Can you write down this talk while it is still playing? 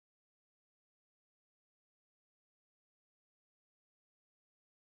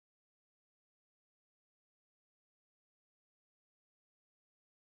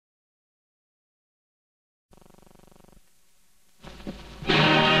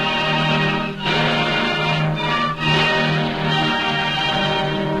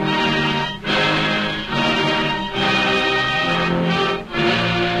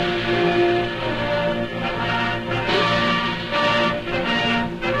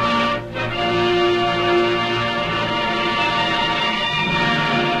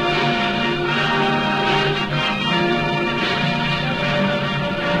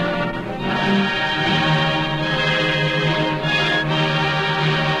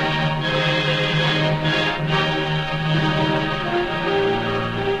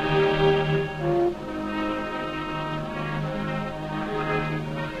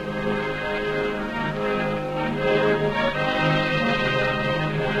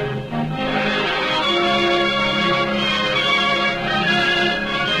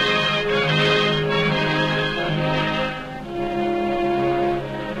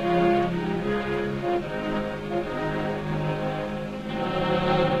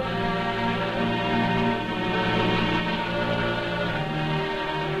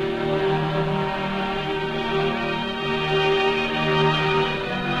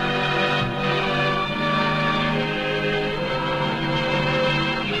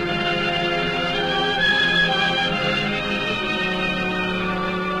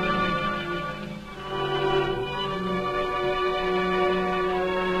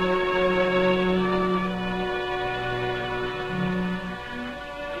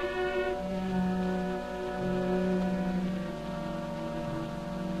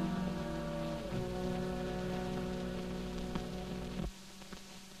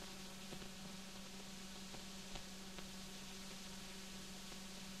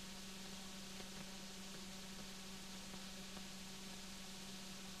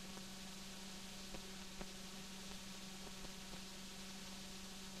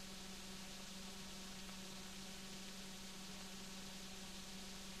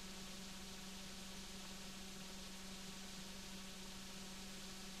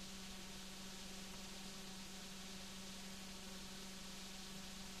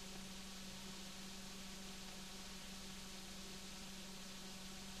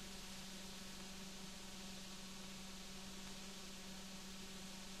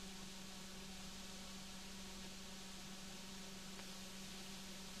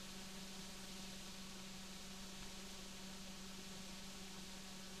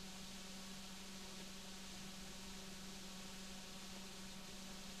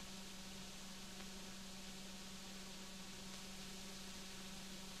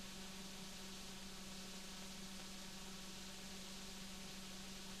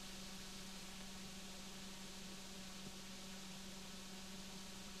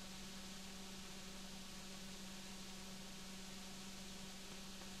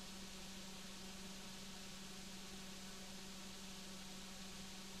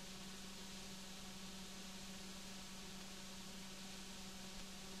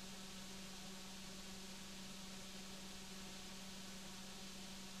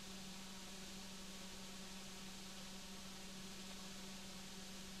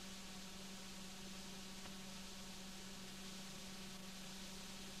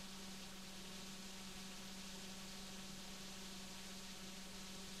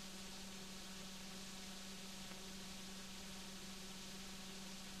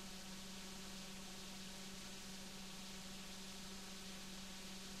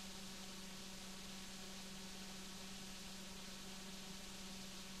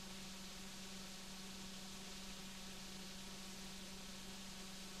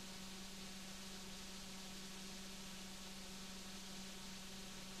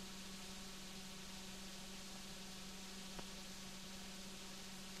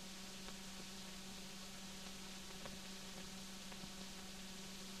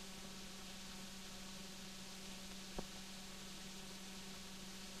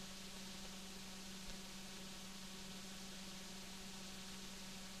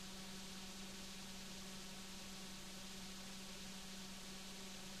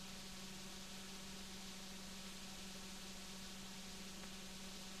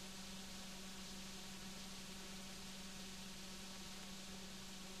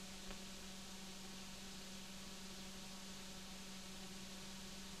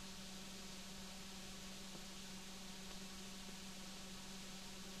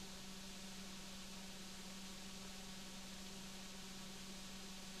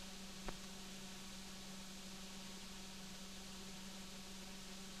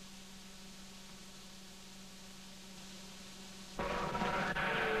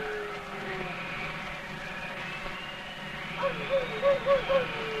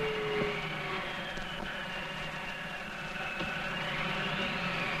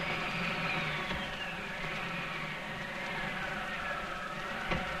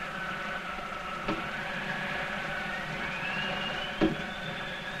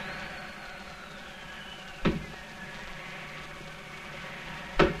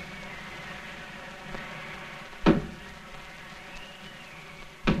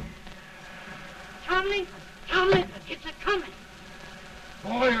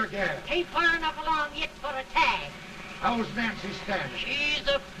How's Nancy standing? She's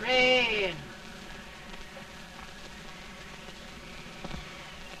afraid.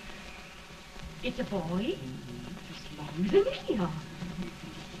 It's a boy. As long as we are.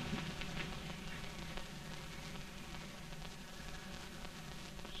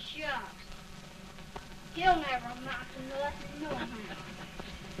 Shucks. He'll never amount to nothing, no how.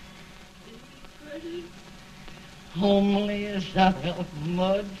 Pretty. Homely as a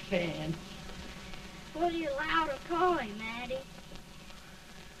mud fence. What are you allowed to call him, Addie?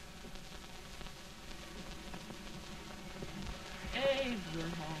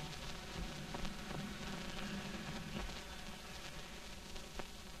 Abraham.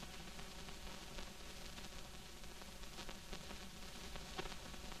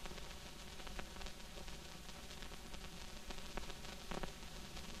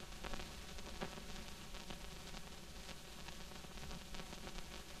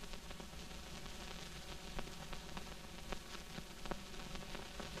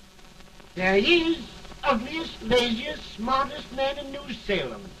 There he is, ugliest, laziest, smartest man in New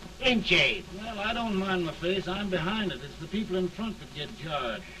Salem. Ain't ye? Well, I don't mind my face. I'm behind it. It's the people in front that get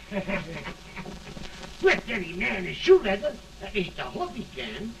judged. With any man is shoe leather, at least I hope he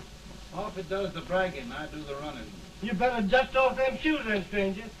can. Off it does the bragging. I do the running. You better dust off them shoes then,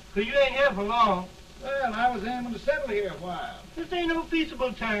 stranger, 'cause you ain't here for long. Well, I was aiming to settle here a while. This ain't no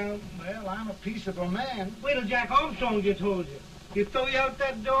peaceable town. Well, I'm a peaceable man. Wait till Jack Armstrong gets hold of you. He'll throw you out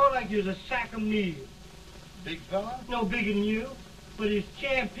that door like you're a sack of meal. Big fella? No bigger than you, but he's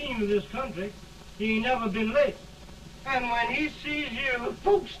champion of this country. He ain't never been late. And when he sees you...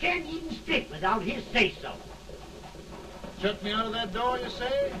 Folks can't even speak without his say-so. Shut me out of that door, you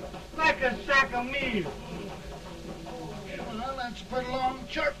say? like a sack of meal. Well, that's a pretty long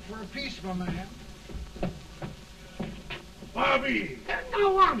chirp for a peaceful man. Bobby!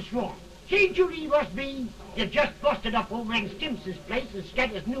 No, Armstrong. Can't you leave us be? You just busted up over in Stimpson's place and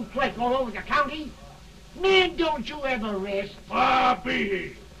scattered new clerk all over the county. Man, don't you ever rest.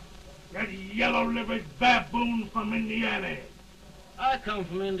 Bobby! That yellow-livered baboon from Indiana. I come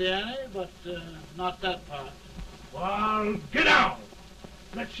from Indiana, but not that part. Well, get out.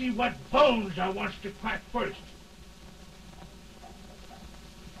 Let's see what bones I wants to crack first.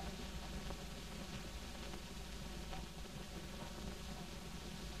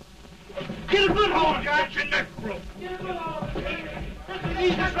 Get a good hold, Jack. Get your neck broke. Get a good hold. That's the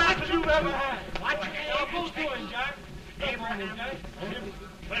easiest rifle you've ever had. Watch it. Now, both doing, Jack. Come on, Jack.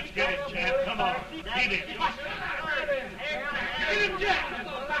 Let's get it, Jack. Come on. Get it. Get him, Jack.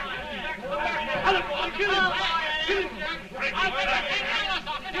 Hello, boy. Get him. Get him, Jack. I'll get him.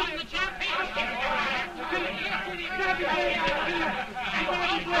 Get him, the champ. Get him. Grab your hand. Get him. Grab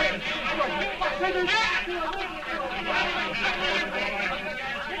his leg. Take him.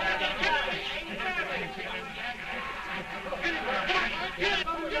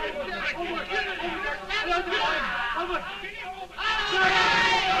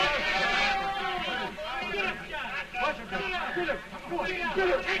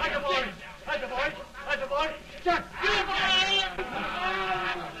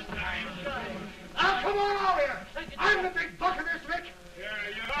 Come on out here. I'm the big buck of this lick. Yeah,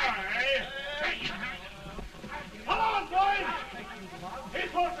 you are, eh? Come on, boys. He's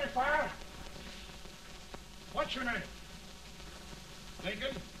supposed to be fire. What's your name?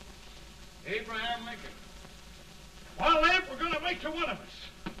 Lincoln? Abraham Lincoln. Well, Abe, we're going to make you one of us.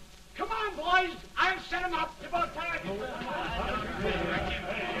 Come on, boys. I'll set him up. It's about time.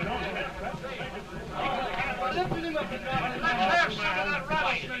 Lifting him up and down. Let's have some of that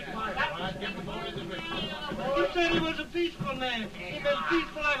rattlesnake. You said he was a peaceful man. He was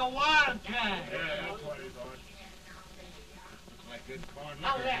peaceful like a wild cat. Yeah, that's what he thought. Looks like good corn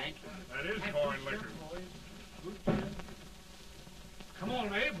Now liquor, that. Hank. That is corn liquor. Come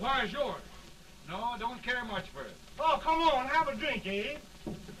on, Abe. Where's yours? No, I don't care much for it. Oh, come on. Have a drink, Abe.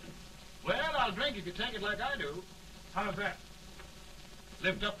 Well, I'll drink if you take it like I do. How's that?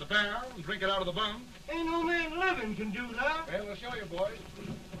 Lift up the barrel and drink it out of the bung. Ain't no man living can do that. Well, we'll show you, boys.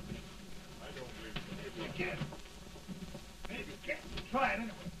 I don't believe it. Maybe you can. Maybe you can. Try it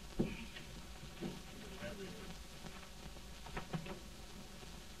anyway.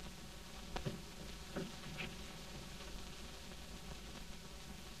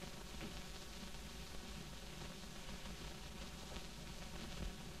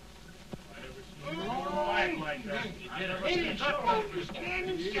 Like that. He's the strongest man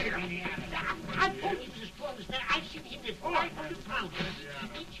in Salem. I told you the strongest man. I've seen him lift 500 pounds.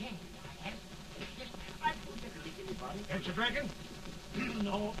 Each hand I have. I put never lick anybody. Ain't you drinking?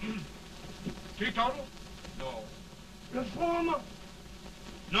 No. Teetotal? No. Reformer.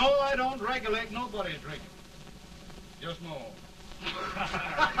 No, I don't regulate nobody's drinking. Just more.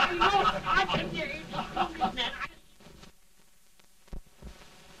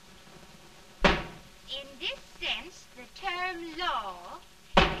 In this sense, the term law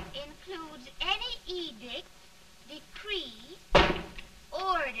includes any edict, decree,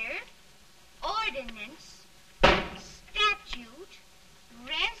 order, ordinance, statute,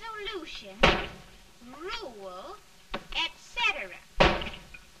 resolution, rule, etc.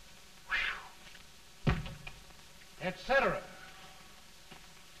 Etc.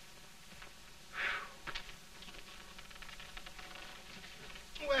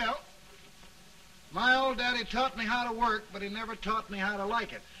 Well, my old daddy taught me how to work, but he never taught me how to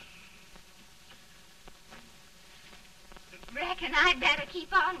like it. Reckon I'd better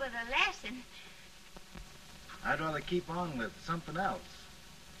keep on with the lesson. I'd rather keep on with something else.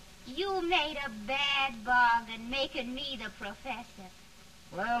 You made a bad bargain making me the professor.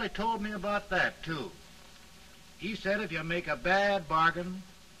 Well, he told me about that, too. He said if you make a bad bargain,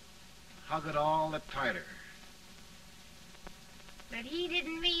 hug it all the tighter. But he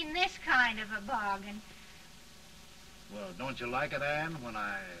didn't mean this kind of a bargain. Well, don't you like it, Ann, when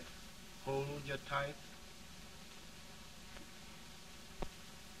I hold you tight?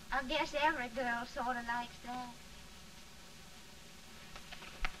 I guess every girl sort of likes that.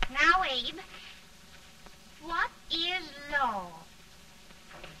 Now, Abe, what is law?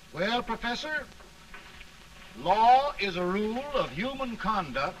 Well, Professor, law is a rule of human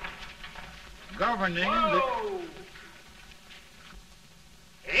conduct governing Whoa!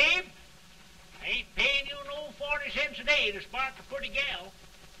 Abe, I ain't paying you no 40 cents a day to spark a pretty gal.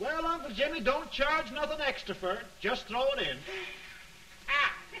 Well, Uncle Jimmy, don't charge nothing extra for it. Just throw it in.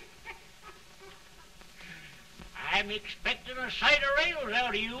 Ah. I'm expecting a sight of rails out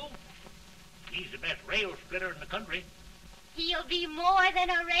of you. He's the best rail splitter in the country. He'll be more than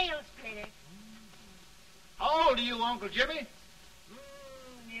a rail splitter. How old are you, Uncle Jimmy?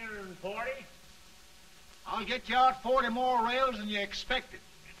 Nearer than 40. I'll get you out 40 more rails than you expected.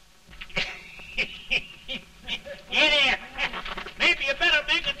 Yeah, there. Maybe you better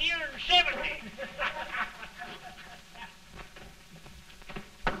make it nearer than 70.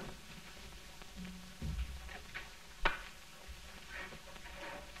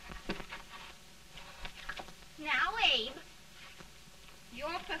 Now, Abe,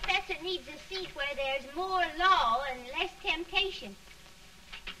 your professor needs a seat where there's more law and less temptation.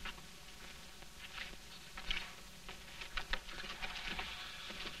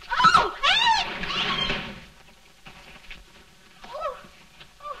 Oh, Abe!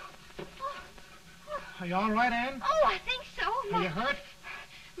 Are you all right, Ann? Oh, I think so. Are you hurt?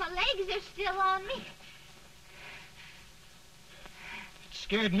 My legs are still on me. It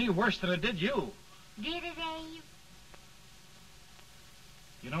scared me worse than it did you. Did it, Abe?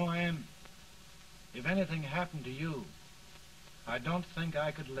 You know, Ann, if anything happened to you, I don't think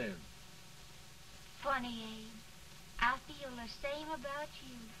I could live. Funny, Abe. I feel the same about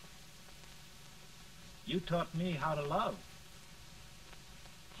you. You taught me how to love.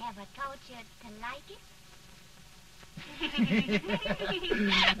 Have I taught you to like it?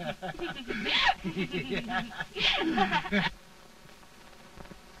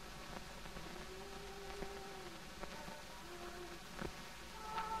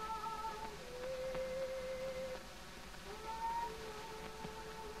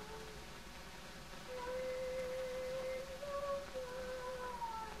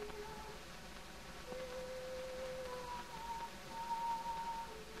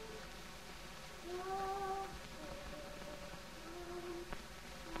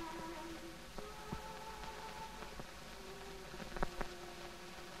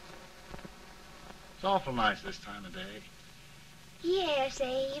 It's awful nice this time of day. Yes,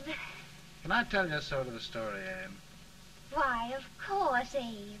 Abe. Can I tell you sort of a story, Ann? Why, of course,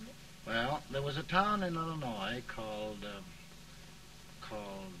 Abe. Well, there was a town in Illinois called,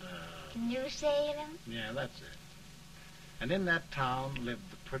 New Salem? yeah, that's it. And in that town lived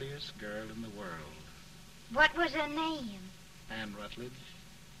the prettiest girl in the world, What was her name? Ann Rutledge.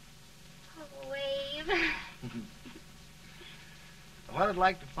 Oh, Abe. What I'd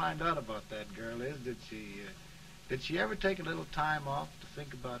like to find out about that girl is, did she ever take a little time off to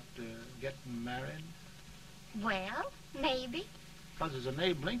think about getting married? Well, maybe. Because there's an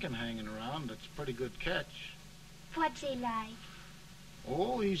Abe Lincoln hanging around that's a pretty good catch. What's he like?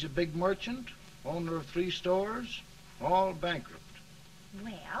 Oh, he's a big merchant, owner of 3 stores, all bankrupt.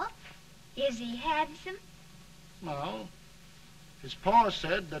 Well, is he handsome? Well, his pa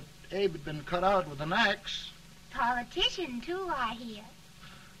said that Abe had been cut out with an axe. Politician, too, I hear.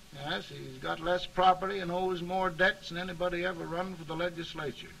 Yes, he's got less property and owes more debts than anybody ever run for the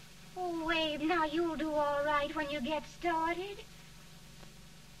legislature. Oh, Oh, Abe, now you'll do all right when you get started.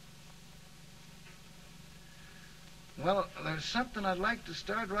 Well, there's something I'd like to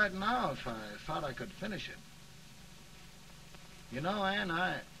start right now if I thought I could finish it. You know, Ann,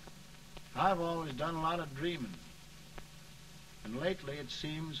 I've always done a lot of dreaming. And lately it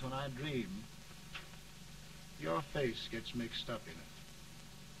seems when I dream, your face gets mixed up in it.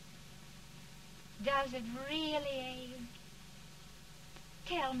 Does it really, Abe?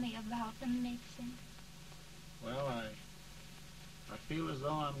 Tell me about the mixing. Well, I feel as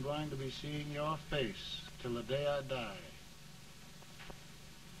though I'm going to be seeing your face till the day I die.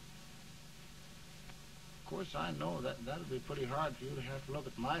 Of course, I know that'll be pretty hard for you to have to look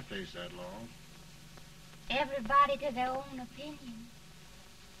at my face that long. Everybody to their own opinion.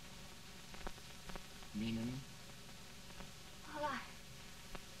 Meaning? Well,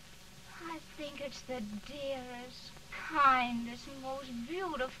 I think it's the dearest, kindest, most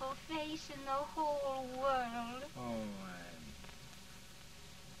beautiful face in the whole world. Oh,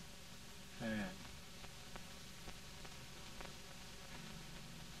 Ann.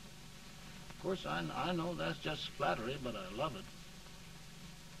 Of course, I know that's just flattery, but I love it.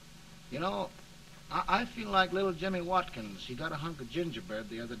 You know, I feel like little Jimmy Watkins. He got a hunk of gingerbread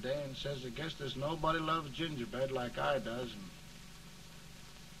the other day and says, I guess there's nobody loves gingerbread like I does, and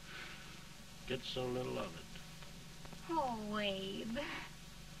gets so little of it. Oh, Abe.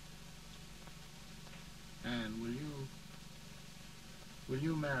 And will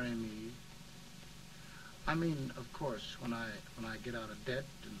you marry me? I mean, of course, when I get out of debt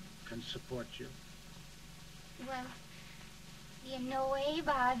and can support you. Well, you know, Abe,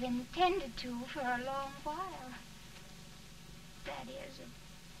 I've intended to for a long while. That is, of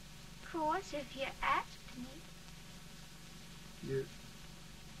course, if you asked me.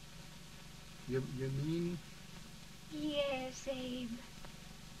 You mean? Yes, Abe.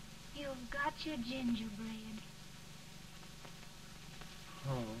 You've got your gingerbread.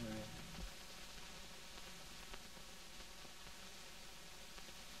 Oh,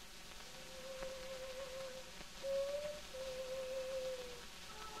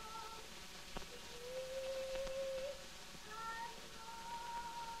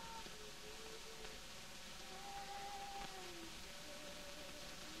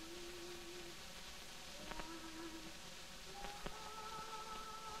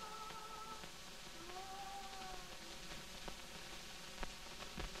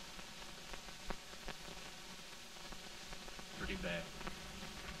 bad.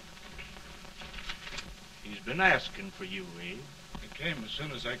 He's been asking for you, Abe. I came as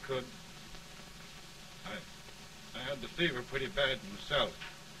soon as I could. I had the fever pretty bad myself.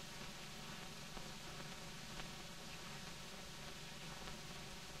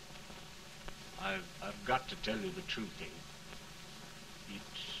 I've got to tell you the truth, Abe.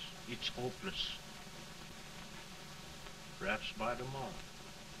 It's hopeless. Perhaps by tomorrow.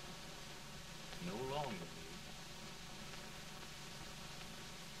 No longer.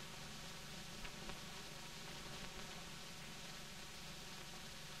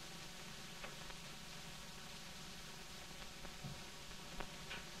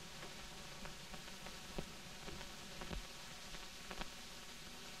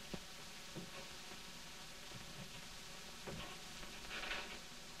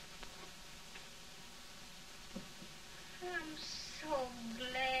 I'm so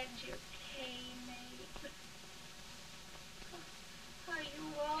glad you came, Abe. Are you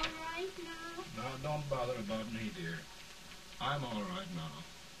all right now? No, don't bother about me, dear. I'm all right now.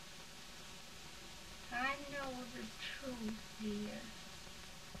 I know the truth, dear.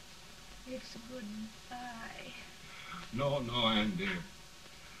 It's goodbye. No, Ann, dear.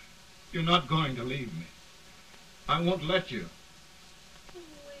 You're not going to leave me. I won't let you. We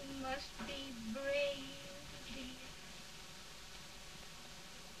must be brave, dear.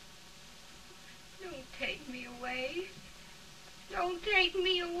 Don't take me away. Don't take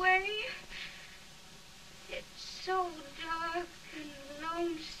me away. It's so dark and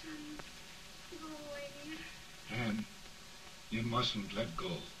lonesome going. Ann, you mustn't let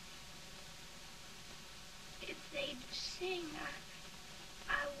go. If they'd sing,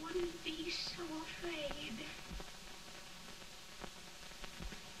 I wouldn't be so afraid.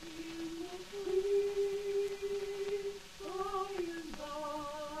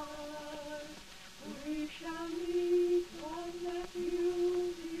 We shall meet on that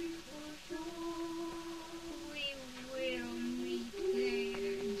beautiful shore. We will meet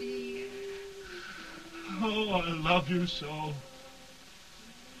there, dear. Oh, I love you so.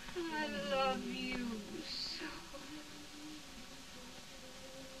 I love you so.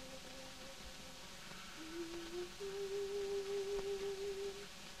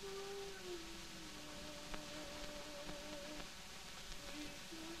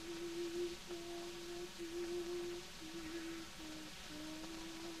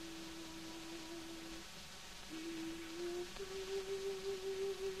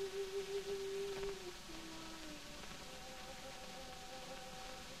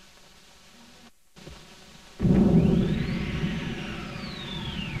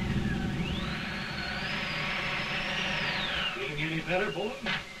 better, boy?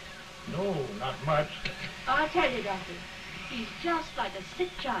 No, not much. I'll tell you, Doctor, he's just like a sick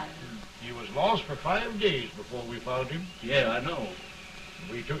child. He was lost for 5 days before we found him. Yeah, I know.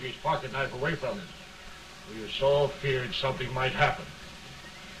 We took his pocket knife away from him. We were so feared something might happen.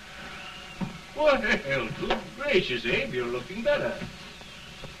 Well, good gracious, Abe, you're looking better.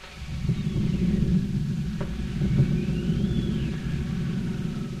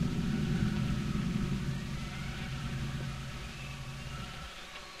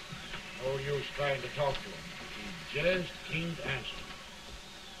 No use trying to talk to him. He just can't answer.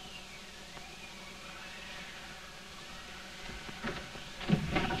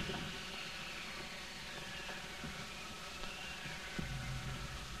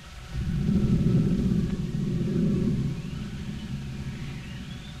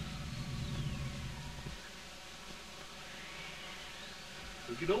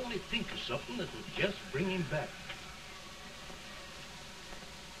 We could only think of something that would just bring him back.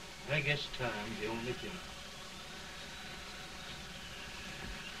 I guess time's the only thing.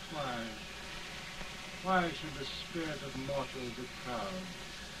 Why should the spirit of mortal be proud?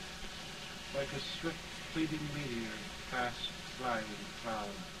 Like a swift fleeting meteor past flying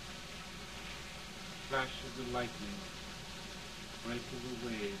cloud. Flash of the lightning, break of the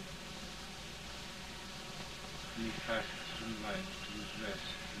wave. And he passes from life to his rest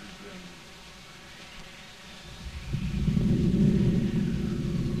in the grave.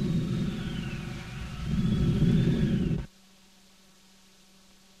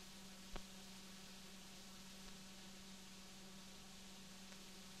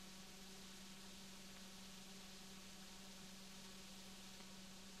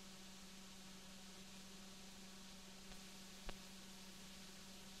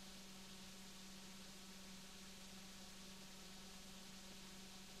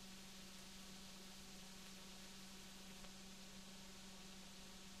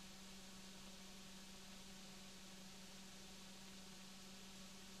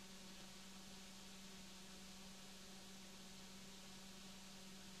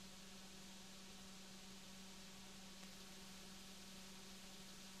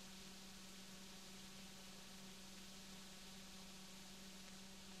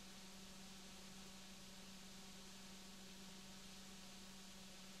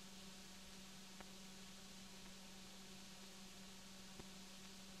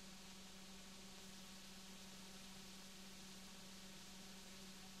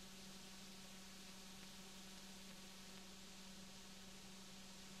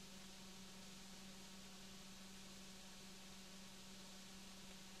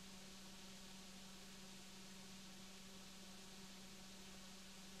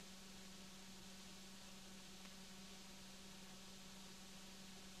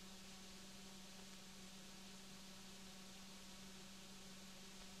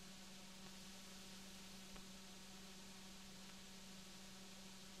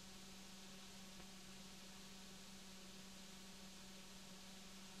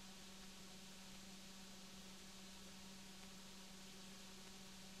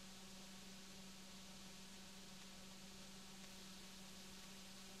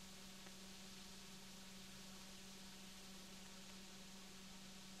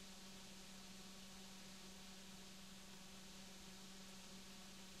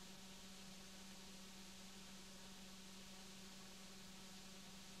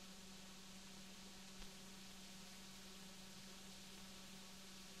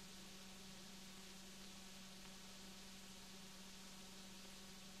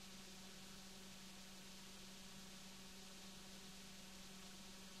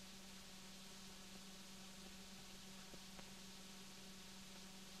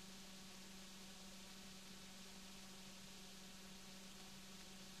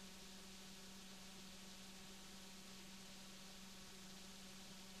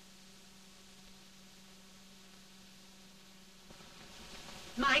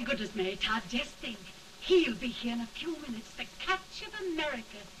 My goodness, Mary Todd, just think. He'll be here in a few minutes. The catch of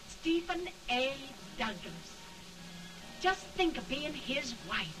America, Stephen A. Douglas. Just think of being his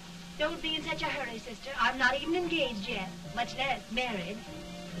wife. Don't be in such a hurry, sister. I'm not even engaged yet, much less married.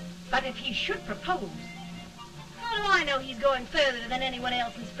 But if he should propose... How do I know he's going further than anyone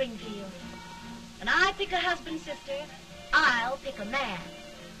else in Springfield? When I pick a husband, sister, I'll pick a man.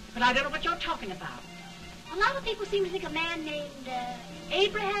 But I don't know what you're talking about. A lot of people seem to think a man named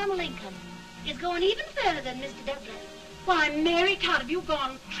Abraham Lincoln is going even further than Mr. Douglas. Why, Mary Todd, have you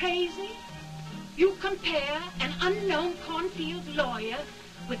gone crazy? You compare an unknown cornfield lawyer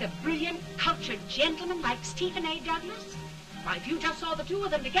with a brilliant, cultured gentleman like Stephen A. Douglas? Why, if you just saw the two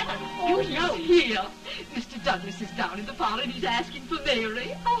of them together, Oh, you'd know. here. Mr. Douglas is down in the parlor and he's asking for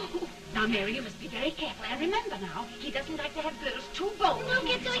Mary. Oh. Now, Mary, you must be very careful. And remember now, he doesn't like to have girls too bold. Don't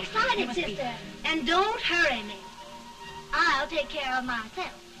get so You excited, must be- sister. And don't hurry me. I'll take care of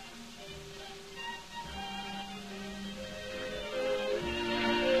myself.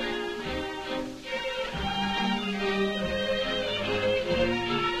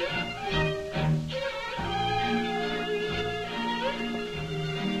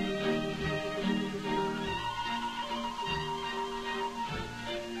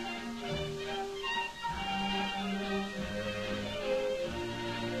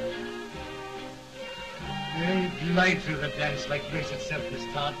 They glide through the dance like grace itself, Miss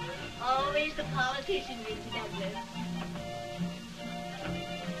Todd. Always the politician, Mr. Douglas.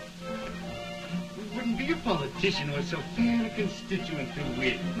 We wouldn't be a politician who was so fair a constituent to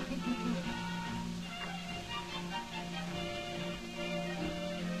win.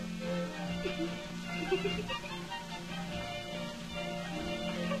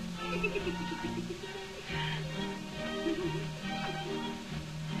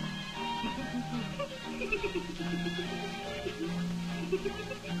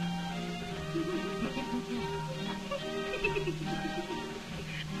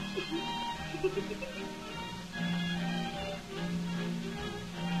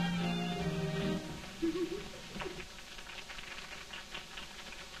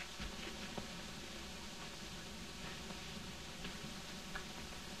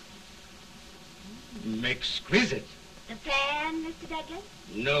 Exquisite. The fan, Mr. Douglas?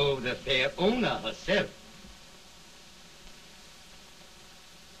 No, the fair owner herself.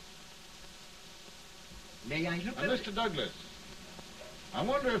 May I look Now, at Mr. Douglas, I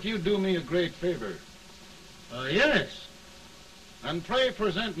wonder if you'd do me a great favor. yes. And pray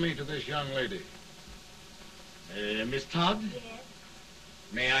present me to this young lady. Miss Todd, Yes.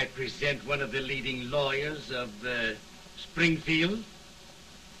 may I present one of the leading lawyers of Springfield,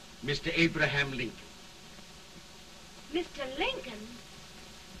 Mr. Abraham Lincoln. Mr. Lincoln?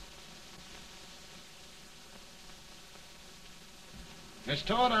 Miss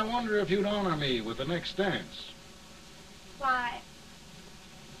Todd, I wonder if you'd honor me with the next dance. Why...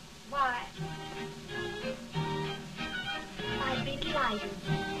 I'd be delighted.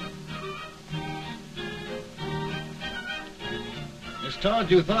 Miss Todd,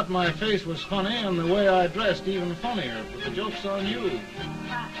 you thought my face was funny and the way I dressed even funnier, but the joke's on you.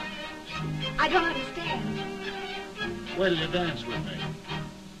 I don't understand. Will you dance with me?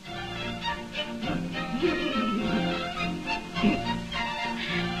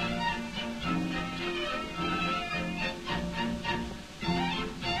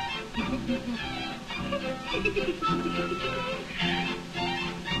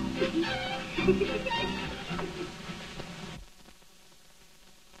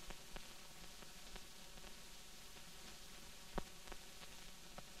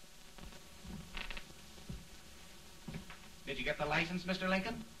 Did you get the license, Mr.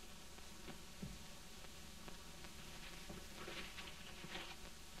 Lincoln?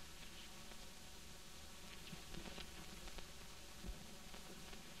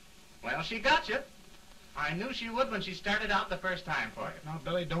 Well, she got you. I knew she would when she started out the first time for you. Now,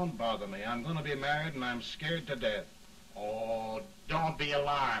 Billy, don't bother me. I'm going to be married and I'm scared to death. Oh, don't be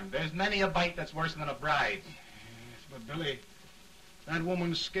alarmed. There's many a bite that's worse than a bride. Yes, but Billy, that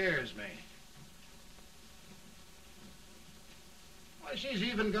woman scares me. Why, she's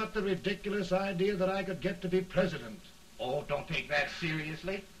even got the ridiculous idea that I could get to be president. Oh, don't take that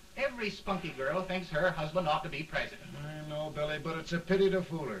seriously. Every spunky girl thinks her husband ought to be president. I know, Billy, but it's a pity to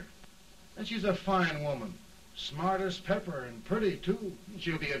fool her. And she's a fine woman. Smart as pepper and pretty, too.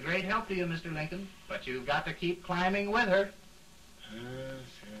 She'll be a great help to you, Mr. Lincoln, but you've got to keep climbing with her. Yes,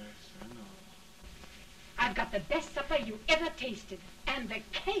 I know. I've got the best supper you ever tasted. And the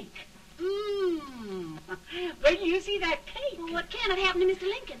cake. Mmm. When you see that cake. Well, what can have happened to Mr.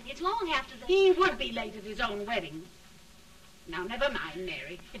 Lincoln? It's long after the... He would be late at his own wedding. Now, never mind,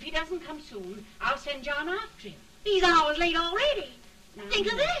 Mary. If he doesn't come soon, I'll send John after him. He's hours late already. Now,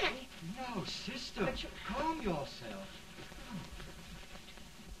 Think of that. No, sister, But you- calm yourself.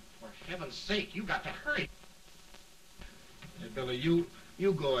 For heaven's sake, you got to hurry. Hey, Billy, you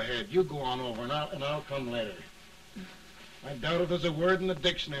go ahead. You go on over, and I'll come later. I doubt if there's a word in the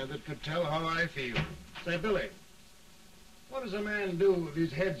dictionary that could tell how I feel. Say, Billy, what does a man do if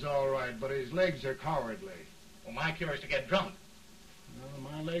his head's all right, but his legs are cowardly? Well, my cure is to get drunk.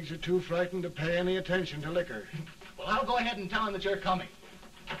 Well, my legs are too frightened to pay any attention to liquor. Well, I'll go ahead and tell him that you're coming.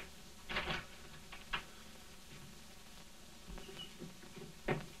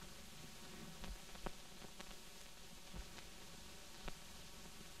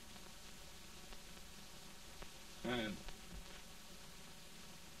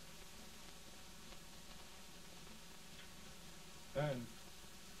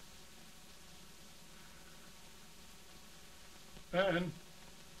 Ann.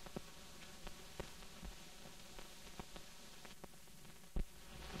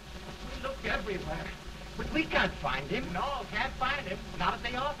 We looked everywhere, but we can't find him. No, can't find him. Not at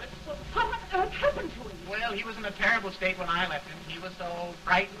the office. Well, what on earth happened to him? Well, he was in a terrible state when I left him. He was so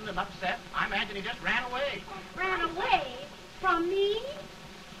frightened and upset. I imagine he just ran away. Ran away from me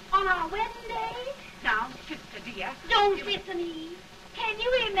on our wedding day? Now, sister dear. Don't sister me. Can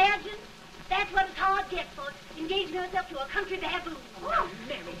you imagine? That's what his heart gets for engaging herself to a country baboon. Oh,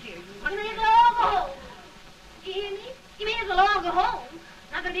 Mary, dear, you You may as well all go home. Do you hear me? You may as well all go home.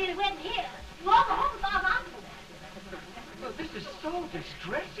 Not gonna be any wedding here. You all go home as far as I'm concerned. Well, this is so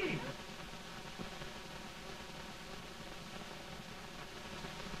distressing.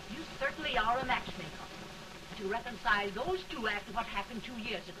 You certainly are a matchmaker. To reconcile those two after what happened 2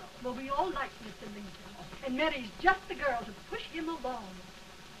 years ago. Well, we all like Mr. Lincoln. And Mary's just the girl to push him along.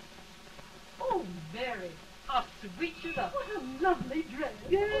 Oh, Mary, how sweet you look. What a lovely dress.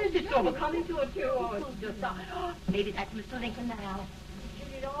 Yes, it's overcoming to it, too. Oh, it's just... maybe that's Mr. Lincoln now.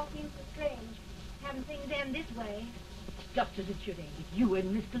 Sure, it all seems so strange. Having things end this way. It's just as it should end. You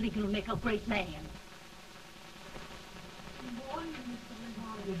and Mr. Lincoln will make a great man. Good morning, Mr. Lincoln.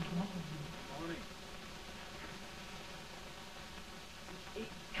 Good morning.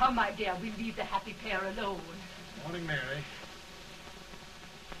 Come, my dear, we'll leave the happy pair alone. Morning, Mary.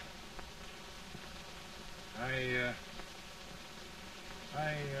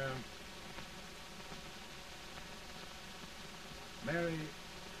 Mary,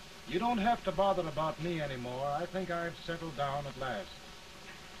 you don't have to bother about me anymore. I think I've settled down at last.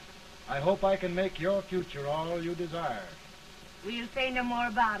 I hope I can make your future all you desire. We'll say no more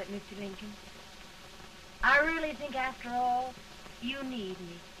about it, Mr. Lincoln. I really think, after all, you need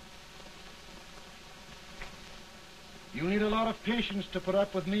me. You need a lot of patience to put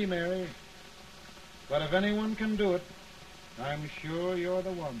up with me, Mary. But if anyone can do it, I'm sure you're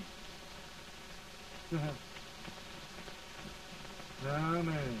the one.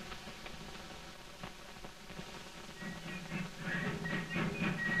 Amen.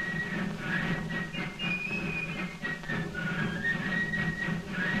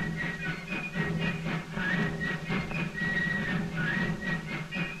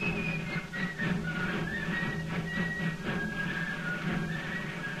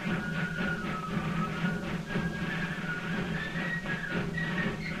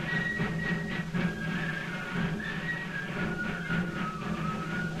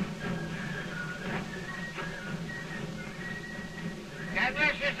 That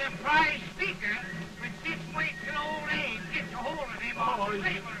was a surprise speaker, but this waits till old Abe gets a hold of him on the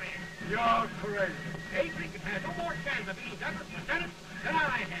paper. You're crazy. Abe Lincoln has no more chance of being Douglas for Senate than I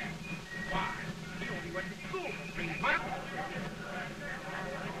have. Why? He only went to school for 3 months.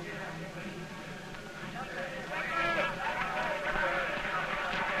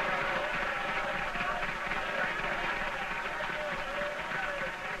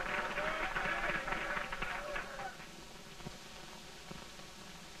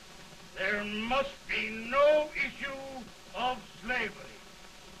 There must be no issue of slavery.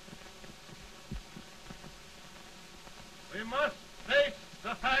 We must face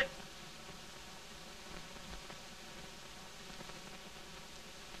the fact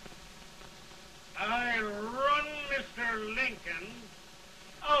I run Mr. Lincoln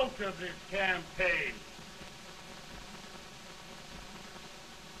out of this campaign.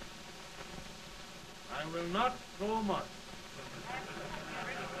 I will not go much.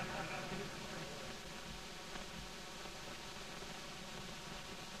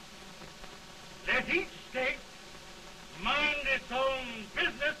 Let each state mind its own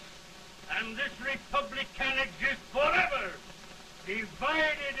business, and this republic can exist forever,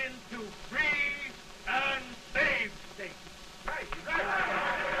 divided into free and slave states. Right,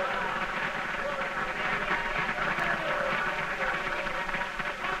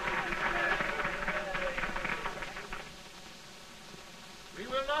 We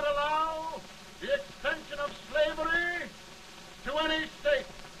will not allow the extension of slavery to any state.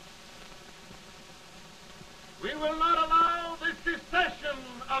 We will not allow the secession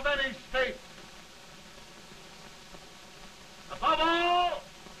of any state. Above all,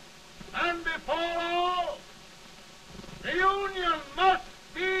 and before all, the Union must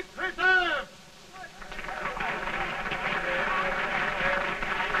be preserved.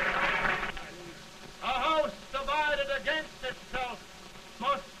 A house divided against itself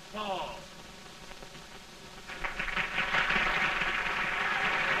must fall.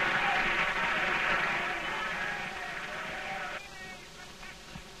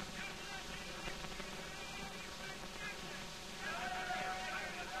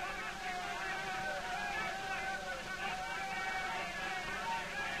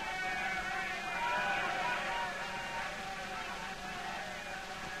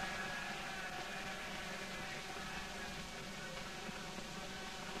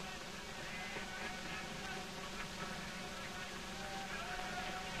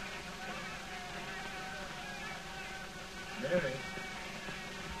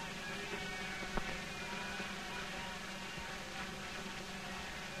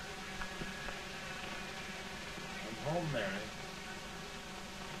 home, Mary.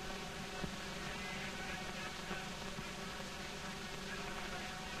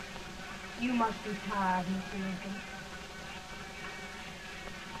 You must be tired, Mr. Lincoln.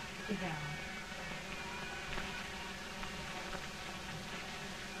 Sit down.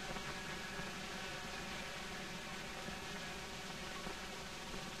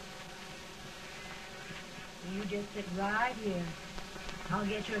 You just sit right here. I'll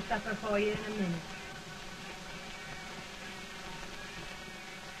get your supper for you in a minute.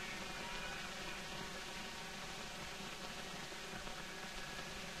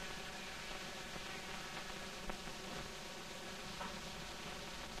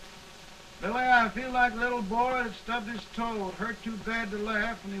 Billy, I feel like a little boy that stubbed his toe. It hurt too bad to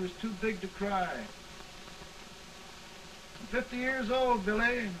laugh, and he was too big to cry. I'm 50 years old,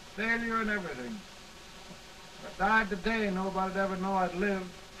 Billy. Failure and everything. If I died today, nobody'd ever know I'd lived.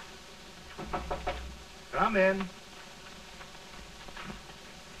 Come in.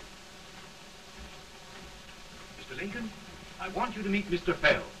 Mr. Lincoln, I want you to meet Mr.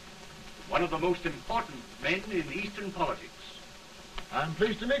 Fell, one of the most important men in Eastern politics. I'm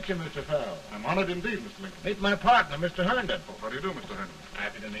pleased to meet you, Mr. Fell. I'm honored indeed, Mr. Lincoln. Meet my partner, Mr. Herndon. Oh, how do you do, Mr. Herndon?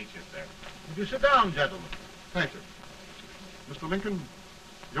 Happy to meet you, sir. Would you sit down, gentlemen? Thank you. Mr. Lincoln,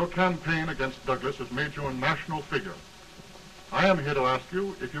 your campaign against Douglas has made you a national figure. I am here to ask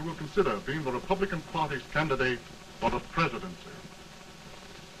you if you will consider being the Republican Party's candidate for the presidency.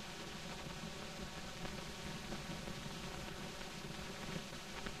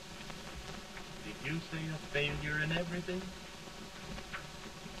 Did you say a failure in everything?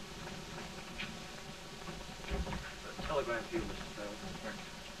 A telegram to you, Mr. Fell. Thank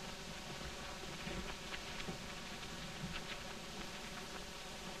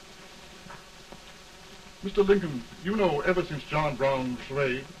you. Mr. Lincoln, you know ever since John Brown's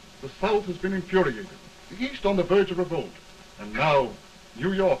raid, the South has been infuriated, the East on the verge of revolt, and now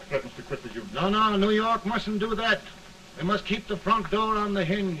New York threatens to quit the Union. No, New York mustn't do that. We must keep the front door on the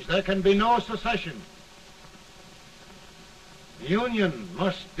hinge. There can be no secession. The Union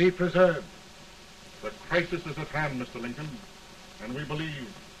must be preserved. The crisis is at hand, Mr. Lincoln, and we believe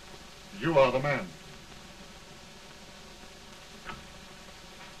you are the man.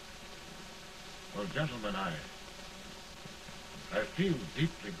 Well, gentlemen, I feel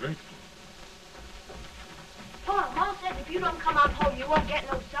deeply grateful. Ma says if you don't come on home, you won't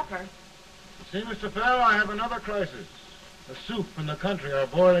get no supper. You see, Mr. Fell, I have another crisis. The soup and the country are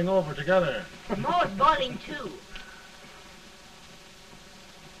boiling over together. Ma's boiling too.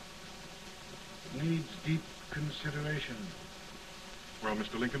 Needs deep consideration. Well,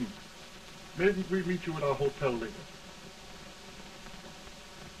 Mr. Lincoln, maybe we meet you at our hotel later.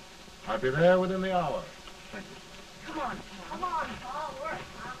 I'll be there within the hour. Thank you. Come on, Paul. Work.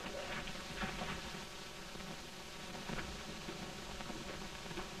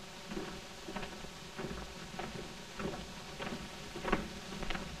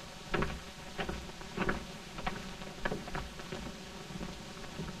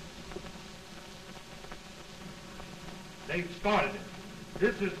 They've started it.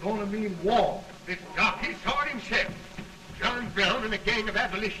 This is going to mean war. This jockey saw it himself. John Brown and a gang of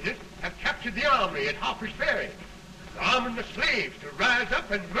abolitionists have captured the armory at Harper's Ferry. They're arming the slaves to rise up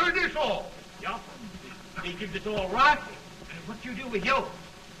and murder us all. Yeah, they give this all right. And what you do with yours?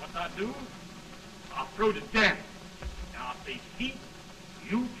 What I do? I throw it down. Now if they speak,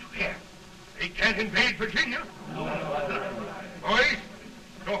 you swear. They can't invade Virginia. Boys,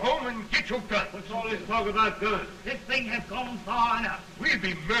 go home and get your guns. What's all this talk about guns? This thing has gone far enough. We'll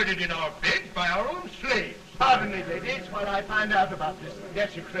be murdered in our beds by our own slaves. Pardon me, ladies, while I find out about this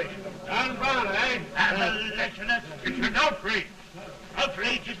desecration. John Brown, eh? Abolitionist. It's an outrage.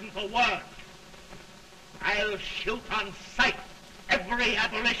 Outrage isn't the word. I'll shoot on sight every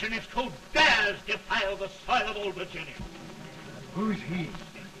abolitionist who dares defile the soil of old Virginia. Who's he?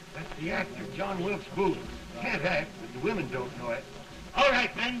 That's the actor, John Wilkes Booth. Can't act, but the women don't know it. All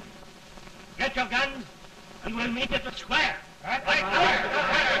right, men. Get your guns, and we'll meet at the square. At the square!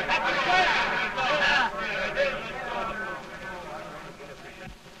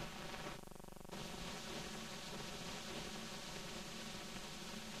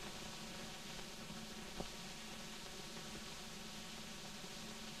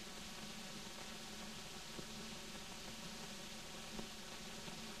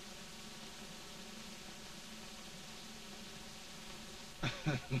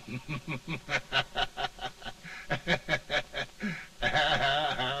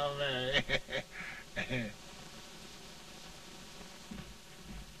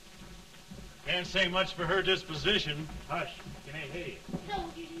 Can't say much for her disposition. Hush, can I hear you?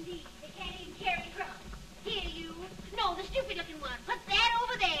 Soldiers indeed. They can't even carry drums. Here, you.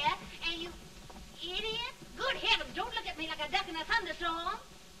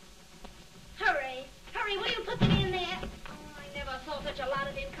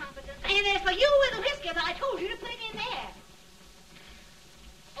 And as for you with the whiskers, I told you to put it in there.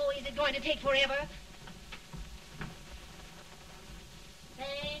 Oh, is it going to take forever?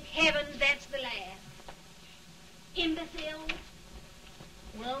 Thank heavens that's the last. Imbecile.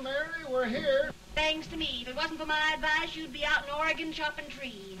 Well, Mary, we're here. Thanks to me. If it wasn't for my advice, you'd be out in Oregon chopping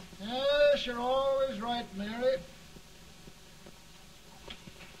trees. Yes, you're always right, Mary.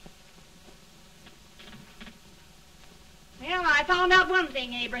 Well, I found out one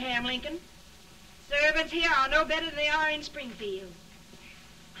thing, Abraham Lincoln. Servants here are no better than they are in Springfield.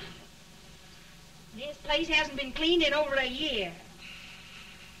 This place hasn't been cleaned in over a year.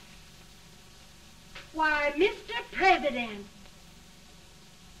 Why, Mr. President.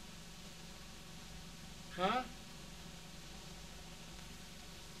 Huh?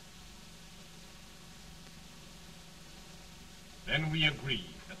 Then we agree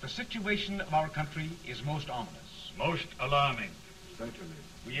that the situation of our country is most ominous. Most alarming. Certainly.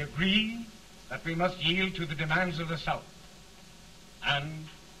 We agree that we must yield to the demands of the South and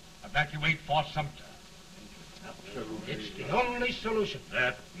evacuate Fort Sumter. It's the only solution.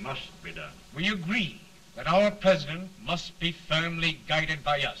 That must be done. We agree that our president must be firmly guided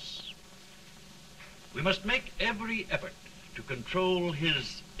by us. We must make every effort to control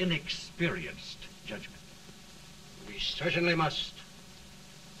his inexperienced judgment. We certainly must.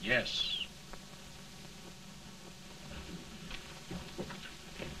 Yes.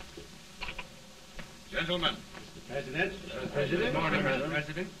 Gentlemen. President. President. Good morning, Mr.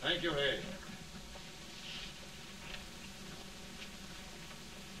 President. Thank you, Hay.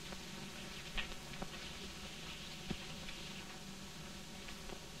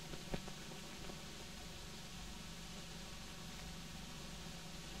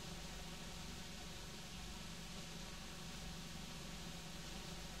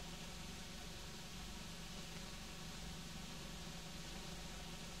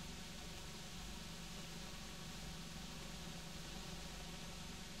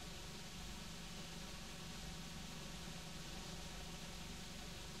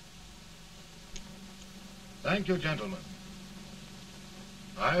 Thank you, gentlemen.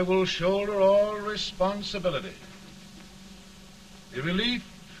 I will shoulder all responsibility. The relief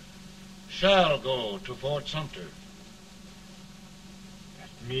shall go to Fort Sumter.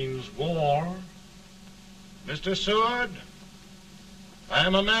 That means war. Mr. Seward, I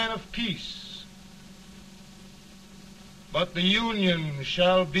am a man of peace, but the Union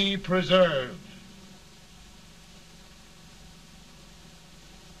shall be preserved.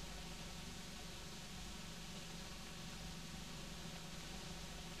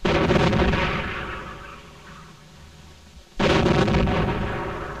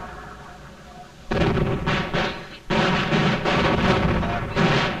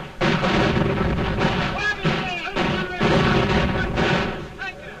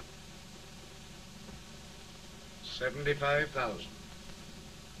 $75,000.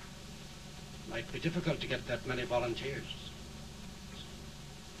 Might be difficult to get that many volunteers.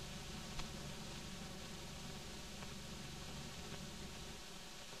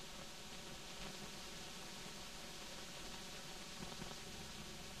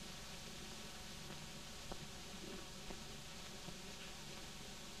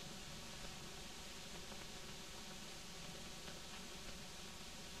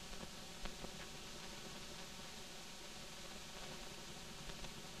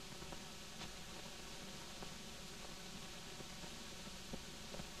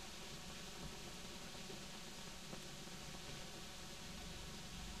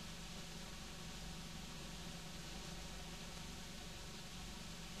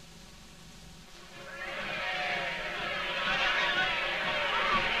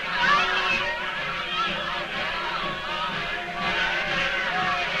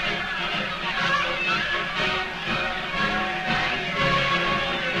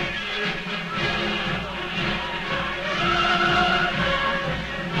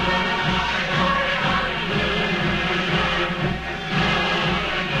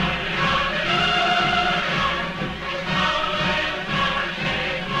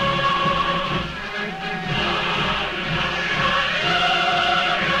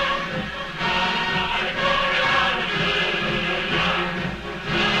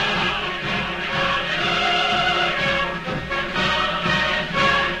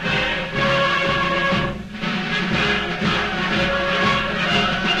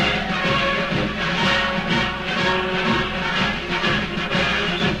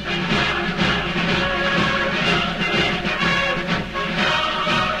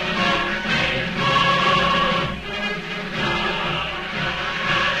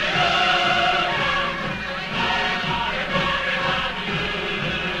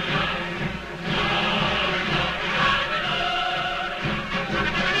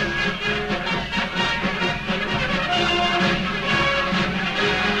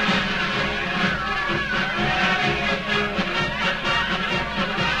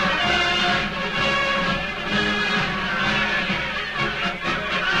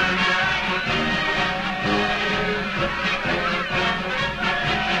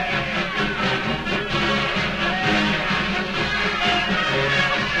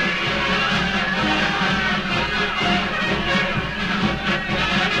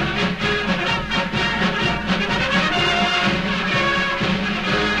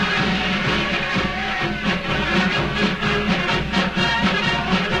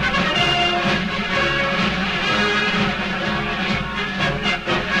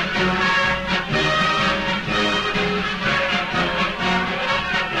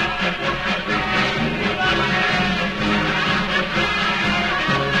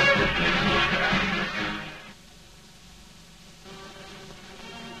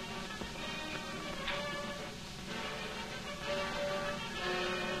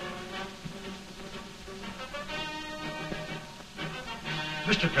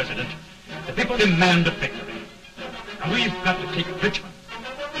 Mr. President, the people demand a victory. And we've got to take Richmond.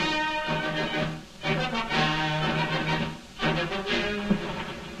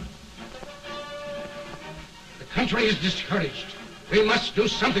 The country is discouraged. We must do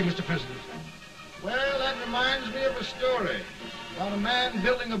something, Mr. President. Well, that reminds me of a story about a man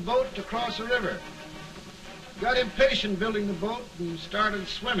building a boat to cross a river. Got impatient building the boat and started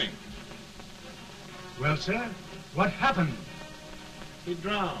swimming. Well, sir, what happened? He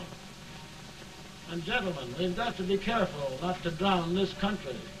drowned. And gentlemen, we've got to be careful not to drown this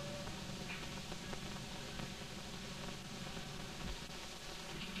country.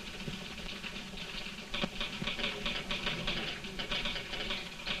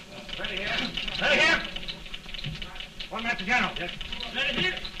 Ready here. Ready here. 1 minute to General. Yes. Ready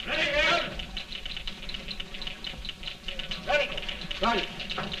here. Ready here. Ready. Ready.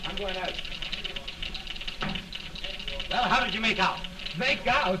 I'm going out. Well, how did you make out? Make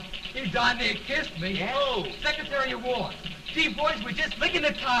out? He darn near kissed me. Yeah? Oh, Secretary of War. See, boys, we're just licking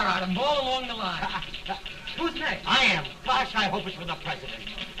the tar out of him all along the line. Who's next? I am. Gosh, I hope it's for the President.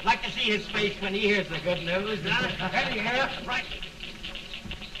 I'd like to see his face when he hears the good news. Ready here. Right.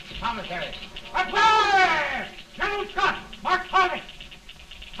 Commissary. Fire! General Scott! Mark Harvey!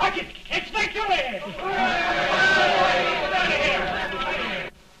 Sergeant, it's victory! Ready here.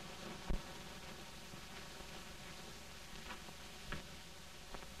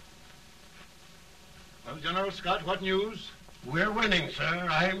 Well, General Scott, what news? We're winning, sir.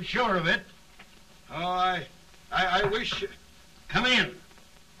 I'm sure of it. Oh, I wish... Come in.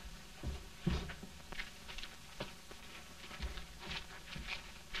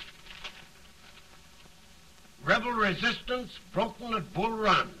 Rebel resistance broken at Bull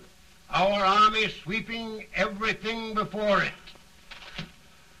Run. Our army sweeping everything before it.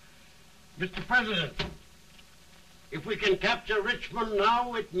 Mr. President, if we can capture Richmond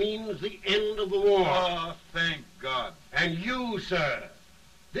now, it means the end of the war. Oh, thank God. And you, sir,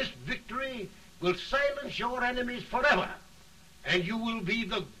 this victory will silence your enemies forever. And you will be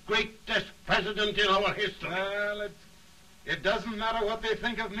the greatest president in our history. Well, it doesn't matter what they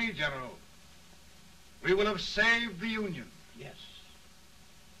think of me, General. We will have saved the Union. Yes.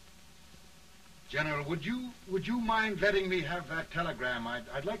 General, would you mind letting me have that telegram?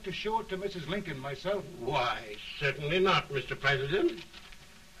 I'd like to show it to Mrs. Lincoln myself. Why, certainly not, Mr. President.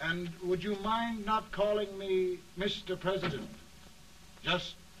 And would you mind not calling me Mr. President?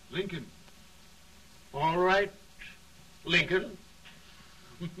 Just Lincoln. All right, Lincoln.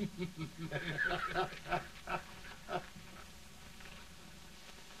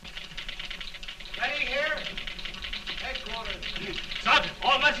 Ready here. Headquarters. Sergeant,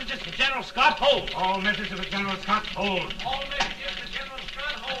 all messages for General Scott, hold. All messages of General Scott, hold. All messages to General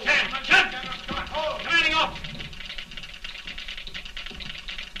Scott, hold. Stand. General Scott, hold. Commanding officer.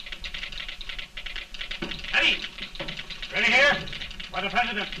 Ready. Ready here. For the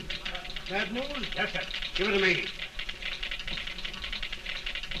President. Bad news? Yes, sir. Give it to me.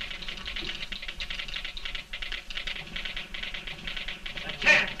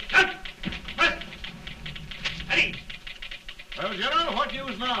 Ready. Well, General, what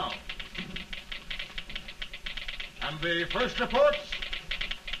news now? And the first reports?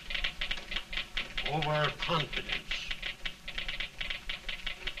 Overconfidence.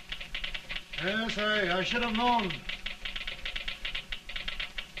 Yes, I should have known.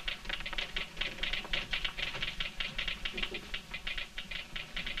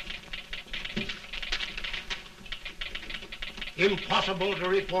 Impossible to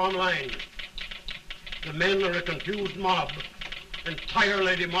reform lines. The men are a confused mob,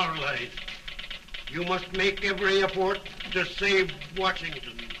 entirely demoralized. You must make every effort to save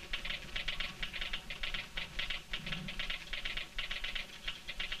Washington.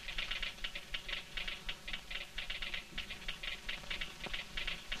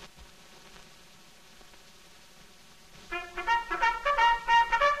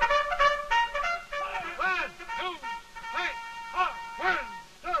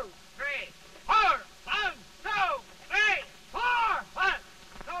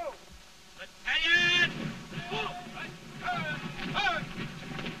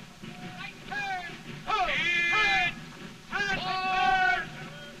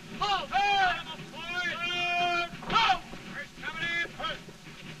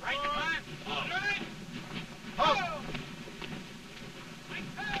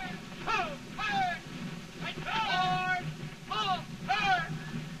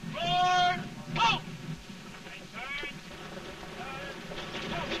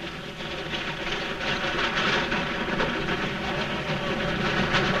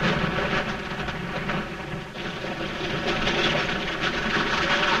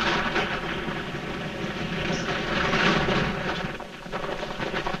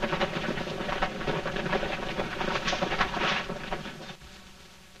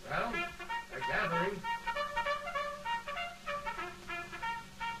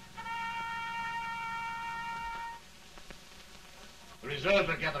 reserves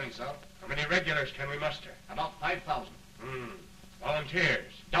are gathering, sir. How many regulars can we muster? About 5,000.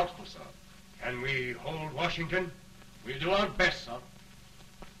 Volunteers? Doubtful, sir. Can we hold Washington? We'll do our best, sir.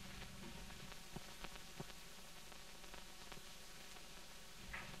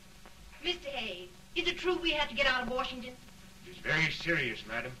 Mr. Hayes, is it true we have to get out of Washington? It is very serious,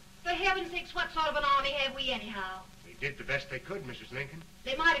 madam. For heaven's sakes, what sort of an army have we anyhow? They did the best they could, Mrs. Lincoln.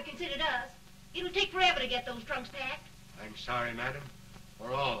 They might have considered us. It'll take forever to get those trunks packed. I'm sorry, madam,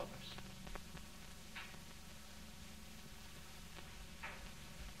 for all of us.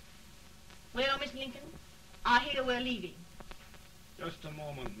 Well, Miss Lincoln, I hear we're leaving. Just a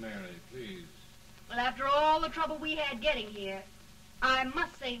moment, Mary, please. Well, after all the trouble we had getting here, I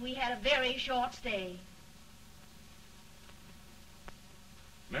must say we had a very short stay.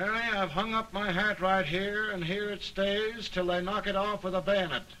 Mary, I've hung up my hat right here, and here it stays till they knock it off with a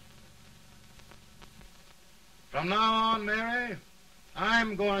bayonet. From now on, Mary,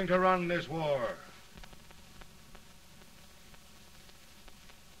 I'm going to run this war.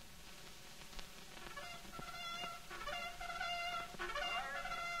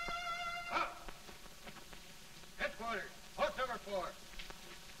 Headquarters, post number 4.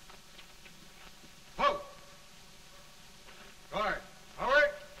 Vote. Guard, forward,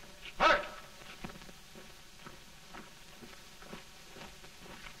 march.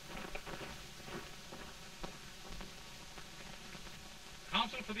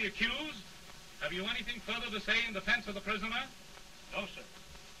 Counsel for the accused, have you anything further to say in defense of the prisoner? No, sir.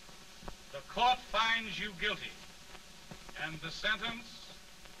 The court finds you guilty, and the sentence,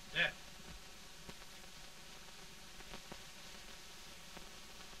 death.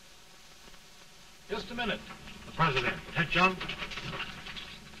 Just a minute. The president. Attention.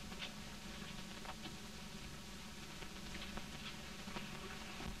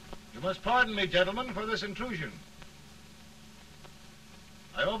 You must pardon me, gentlemen, for this intrusion.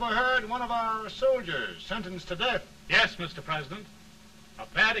 I overheard one of our soldiers sentenced to death. Yes, Mr. President. A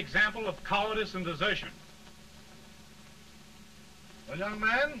bad example of cowardice and desertion. Well, young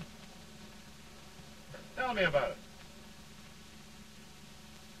man, tell me about it.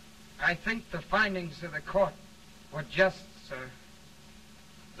 I think the findings of the court were just, sir.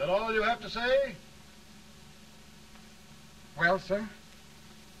 Is that all you have to say? Well, sir,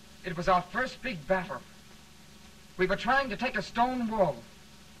 it was our first big battle. We were trying to take a stone wall.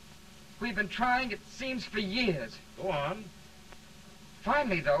 We've been trying, it seems, for years. Go on.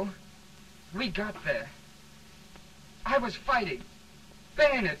 Finally, though, we got there. I was fighting.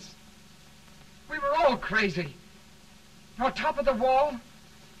 Bayonets. We were all crazy. On top of the wall,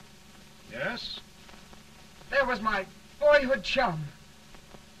 Yes? there was my boyhood chum,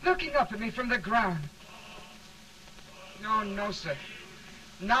 looking up at me from the ground. No, sir.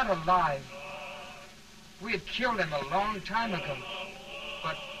 Not alive. We had killed him a long time ago.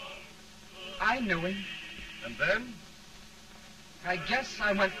 But I knew him. And then? I guess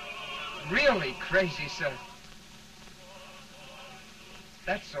I went really crazy, sir.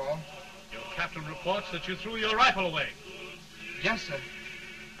 That's all. Your captain reports that you threw your rifle away. Yes, sir.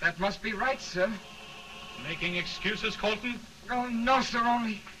 That must be right, sir. Making excuses, Colton? Oh, no, sir,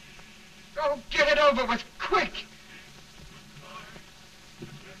 only... Oh, get it over with, quick!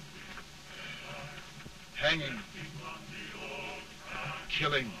 Hanging.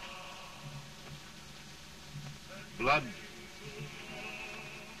 Killing. Blood.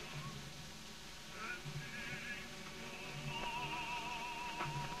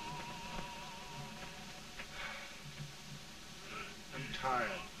 I'm tired.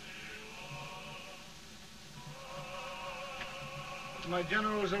 But my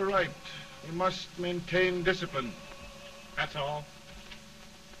generals are right. We must maintain discipline. That's all.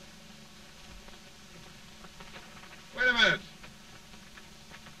 Wait a minute.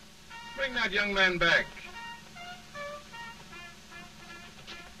 Bring that young man back.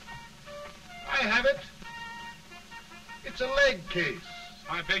 I have it. It's a leg case.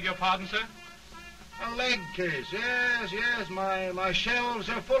 I beg your pardon, sir? A leg case, yes. My shelves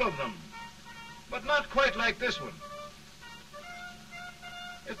are full of them. But not quite like this one.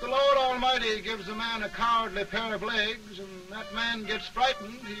 If the Lord Almighty gives a man a cowardly pair of legs and that man gets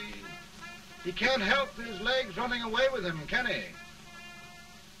frightened, he can't help his legs running away with him, can he?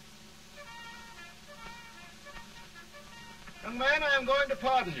 Young man, I am going to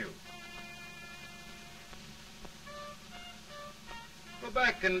pardon you. Go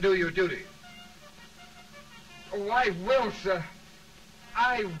back and do your duty. Oh, I will, sir.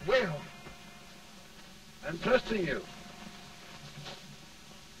 I will. I'm trusting you.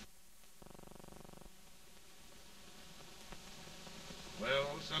 Well,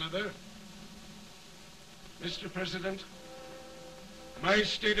 Senator? Mr. President, My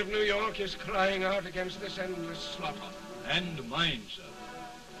state of New York is crying out against this endless slaughter. And mine, sir.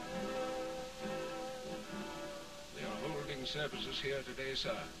 We are holding services here today,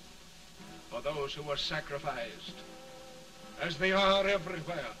 sir, for those who were sacrificed, as they are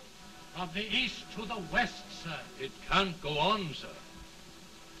everywhere. From the east to the west, sir. It can't go on, sir.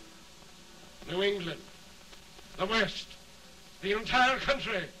 New England, the West, the entire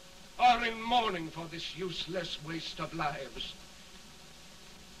country are in mourning for this useless waste of lives.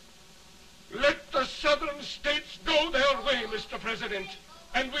 Let the southern states go their way, Mr. President,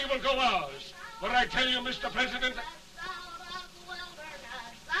 and we will go ours. For I tell you, Mr. President,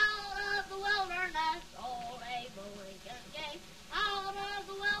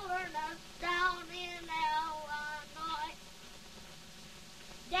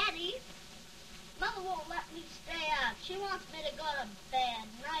 Daddy, Mother won't let me stay up. She wants me to go to bed,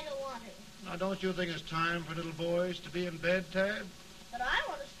 and I don't want to. Now, don't you think it's time for little boys to be in bed, Tad? But I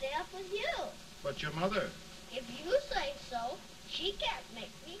want to stay up with you. But your mother? If you say so, she can't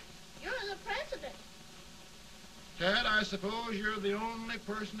make me. You're the president. Tad, I suppose you're the only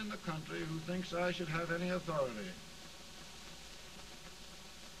person in the country who thinks I should have any authority.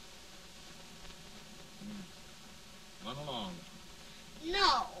 Run along.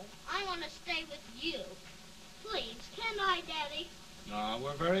 No, I want to stay with you. Please, can I, Daddy? No,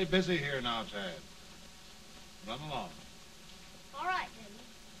 we're very busy here now, Tad. Run along. All right, Daddy.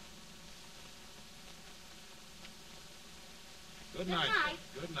 Good night. Night.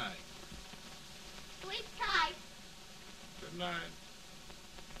 Good night. Sleep tight. Good night.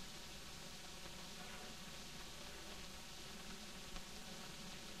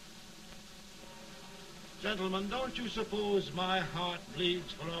 Gentlemen, don't you suppose my heart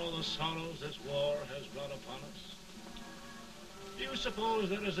bleeds for all the sorrows this war has brought upon us? Do you suppose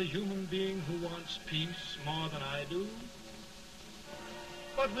there is a human being who wants peace more than I do?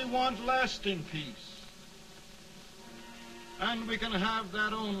 But we want lasting peace. And we can have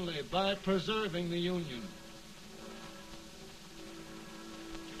that only by preserving the Union.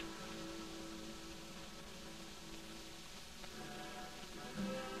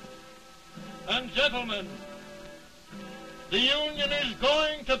 And gentlemen, the Union is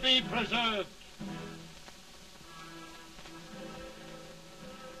going to be preserved.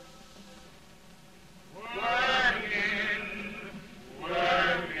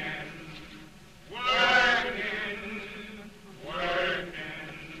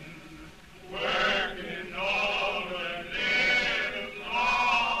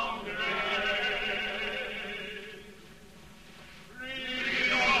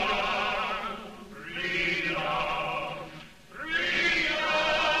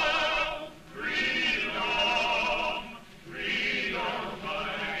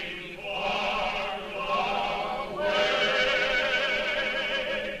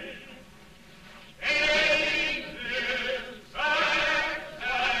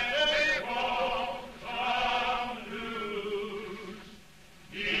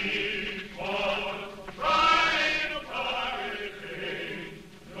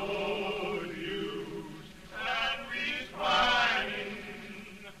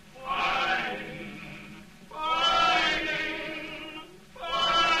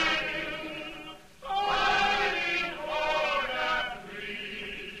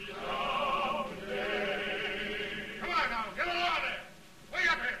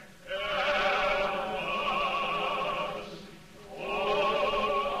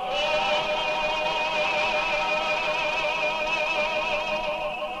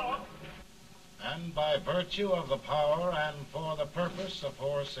 Virtue of the power and for the purpose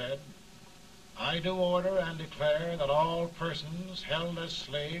aforesaid, I do order and declare that all persons held as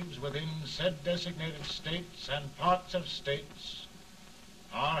slaves within said designated states and parts of states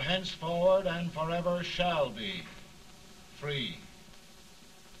are henceforward and forever shall be free.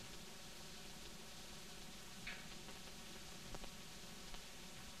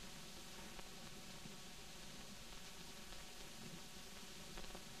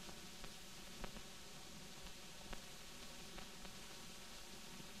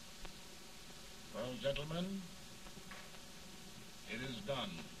 Well, gentlemen, it is done.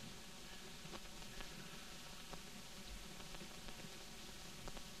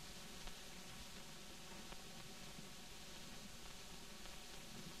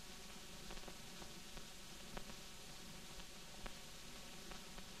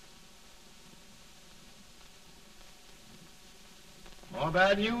 More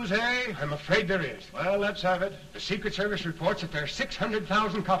bad news, eh? I'm afraid there is. Well, let's have it. The Secret Service reports that there are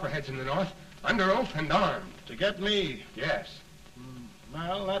 600,000 copperheads in the North, under oath and armed. To get me? Yes.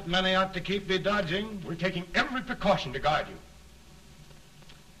 Well, that many ought to keep me dodging. We're taking every precaution to guard you.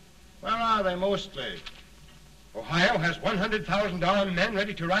 Where are they mostly? Ohio has $100,000 men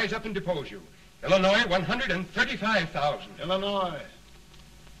ready to rise up and depose you. Illinois, 135,000. Illinois.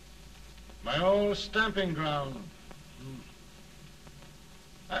 My old stamping ground.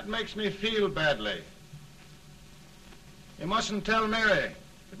 That makes me feel badly. You mustn't tell Mary.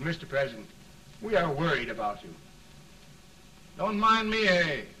 But, Mr. President, we are worried about you. Don't mind me,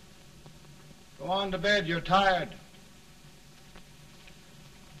 eh? Go on to bed. You're tired.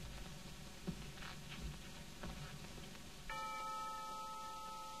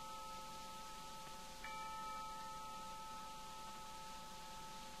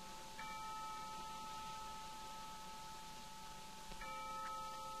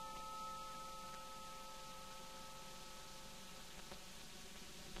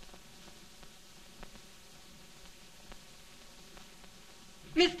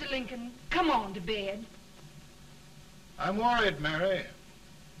 Mr. Lincoln, come on to bed. I'm worried, Mary.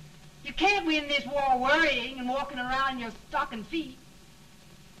 You can't win this war worrying and walking around in your stocking feet.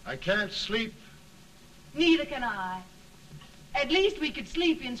 I can't sleep. Neither can I. At least we could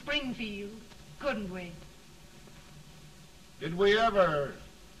sleep in Springfield, couldn't we? Did we ever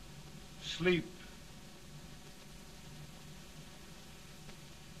sleep?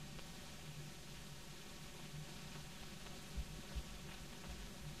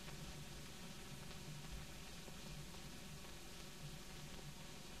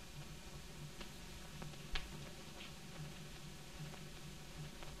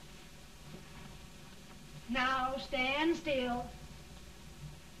 Now stand still.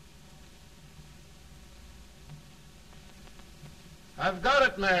 I've got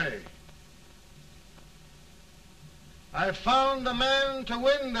it, Mary. I've found the man to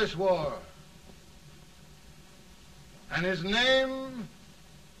win this war. And his name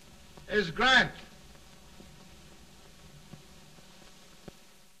is Grant.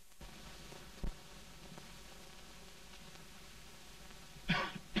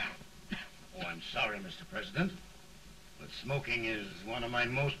 Oh, I'm sorry, Mr. President, but smoking is one of my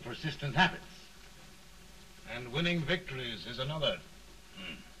most persistent habits. And winning victories is another.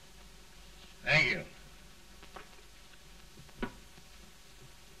 Thank you.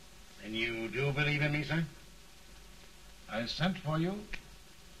 And you do believe in me, sir? I sent for you.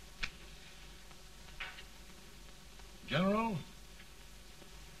 General,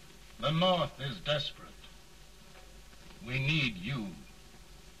 the North is desperate. We need you.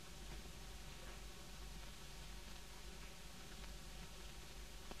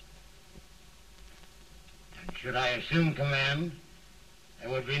 And should I assume command, there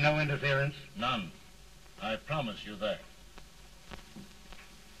would be no interference? None. I promise you that.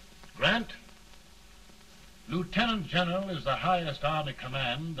 Grant, Lieutenant General is the highest army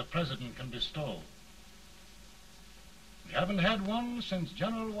command the President can bestow. We haven't had one since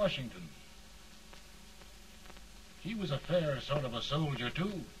General Washington. He was a fair sort of a soldier,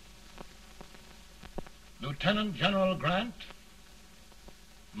 too. Lieutenant General Grant,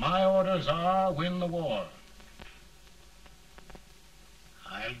 my orders are win the war.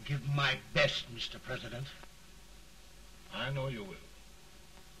 I'll give my best, Mr. President. I know you will.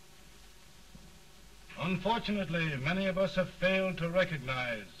 Unfortunately, many of us have failed to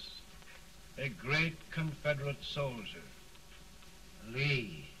recognize a great Confederate soldier.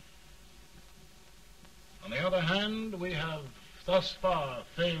 Lee. On the other hand, we have thus far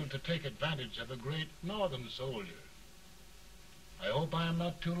failed to take advantage of a great Northern soldier. I hope I am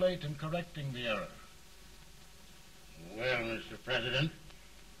not too late in correcting the error. Well, Mr. President,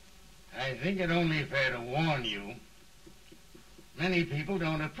 I think it only fair to warn you. Many people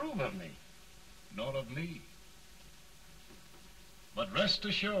don't approve of me. Nor of me. But rest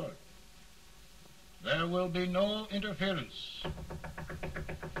assured, there will be no interference,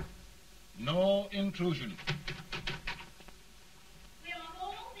 no intrusion. We'll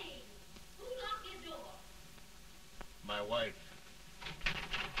all be. Who locked his door? My wife.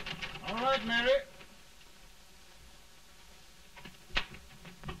 All right, Mary.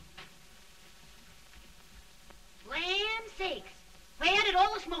 Land sakes. Where did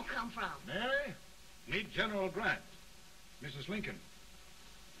all the smoke come from? Mary, meet General Grant. Mrs. Lincoln.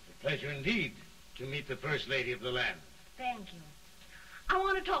 It's a pleasure indeed to meet the First Lady of the land. Thank you. I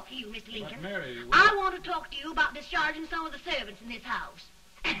want to talk to you, Mr. Lincoln. But Mary, I want to talk to you about discharging some of the servants in this house.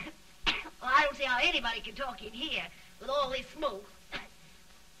 Well, I don't see how anybody can talk in here with all this smoke.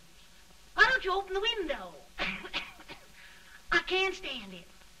 Why don't you open the window? I can't stand it.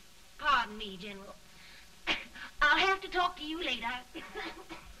 Pardon me, General. I'll have to talk to you later.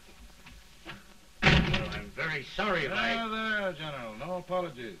 Well, I'm very sorry if I... There, General. No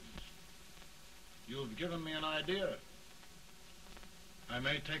apologies. You've given me an idea. I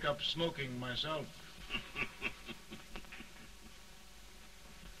may take up smoking myself.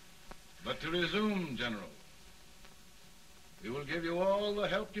 But to resume, General, we will give you all the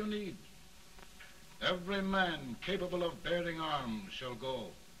help you need. Every man capable of bearing arms shall go.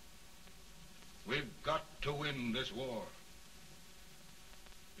 We've got to win this war.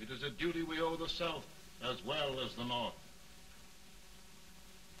 It is a duty we owe the South as well as the North.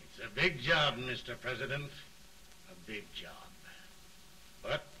 It's a big job, Mr. President. A big job.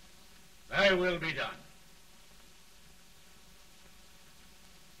 But thy will be done.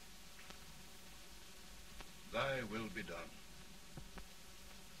 Thy will be done.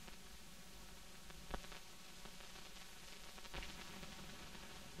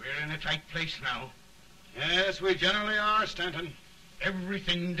 We're in a tight place now. Yes, we generally are, Stanton.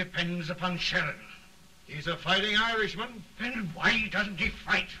 Everything depends upon Sheridan. He's a fighting Irishman. Then why doesn't he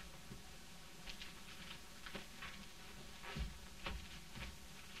fight?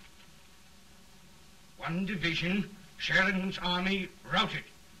 One division, Sheridan's army, routed.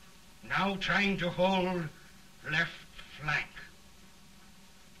 Now trying to hold left flank.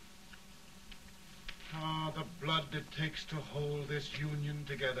 Ah, the blood it takes to hold this Union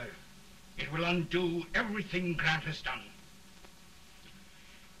together. It will undo everything Grant has done.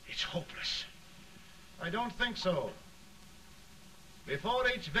 It's hopeless. I don't think so. Before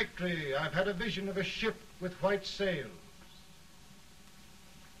each victory, I've had a vision of a ship with white sails.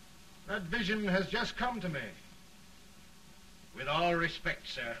 That vision has just come to me. With all respect,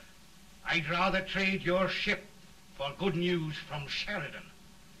 sir, I'd rather trade your ship for good news from Sheridan.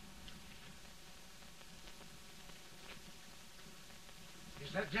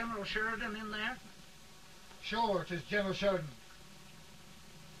 Is that General Sheridan in there? Sure, it is General Sheridan.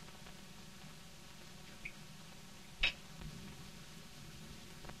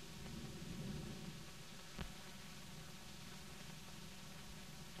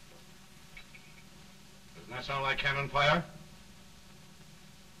 Doesn't that sound like cannon fire?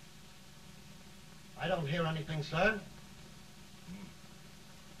 I don't hear anything, sir.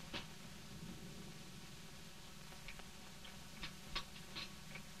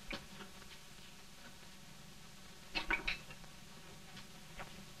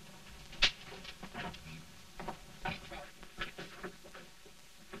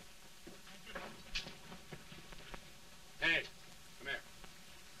 Hey, come here.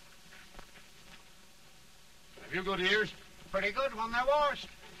 Have you good ears? Pretty good when they're washed.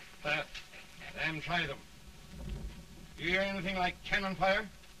 Then try them. You hear anything like cannon fire?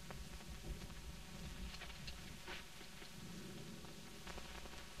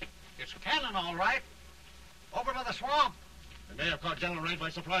 It's cannon, all right. Over by the swamp. They may have caught General Wright by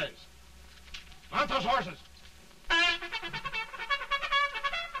surprise. Mount those horses.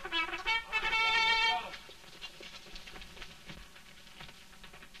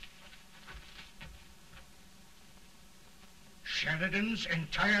 Sheridan's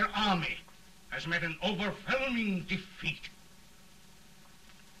entire army has met an overwhelming defeat.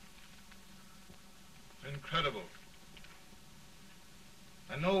 Incredible.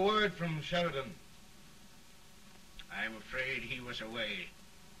 And no word from Sheridan. I'm afraid he was away.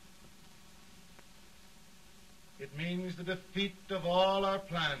 It means the defeat of all our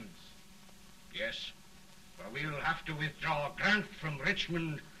plans. Yes, for we'll have to withdraw Grant from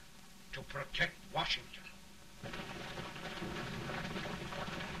Richmond to protect Washington.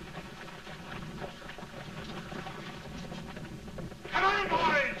 Come on,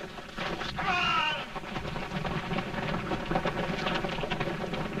 boys! Come on!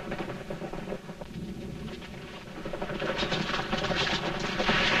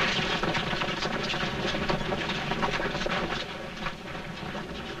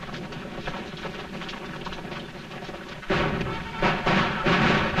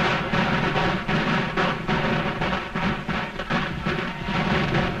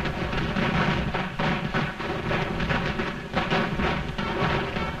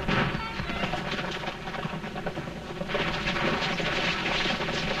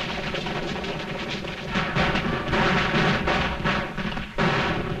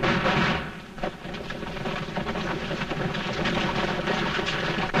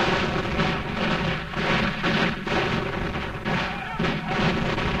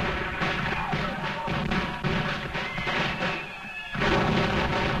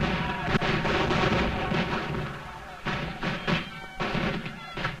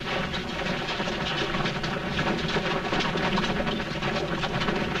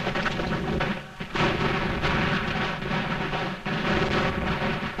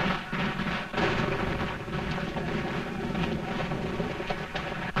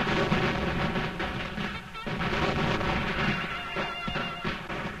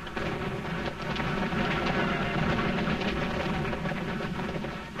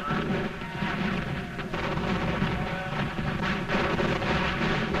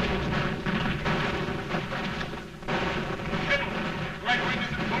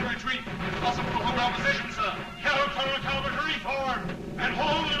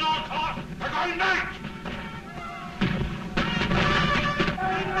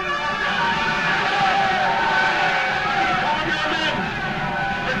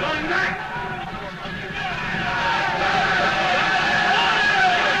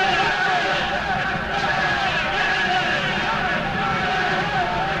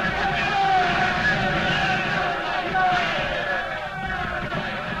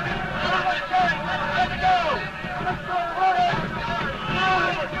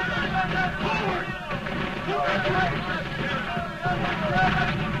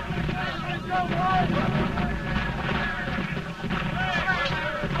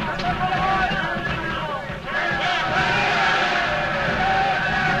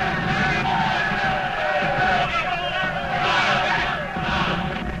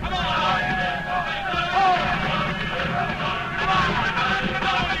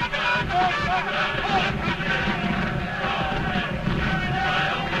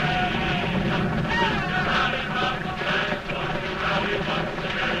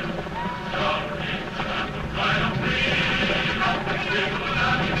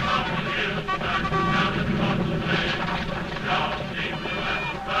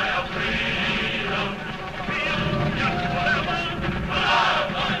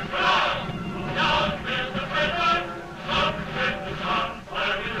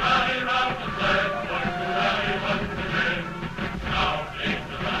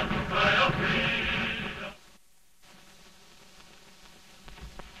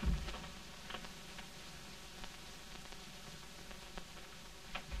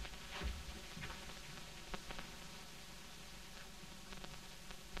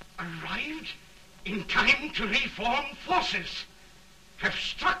 in time to reform forces, have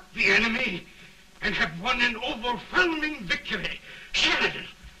struck the enemy, and have won an overwhelming victory. Sheridan!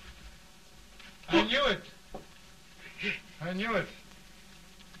 I knew it. I knew it.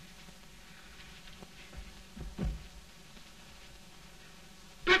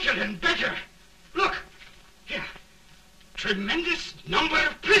 Better and better. Look, here. Tremendous number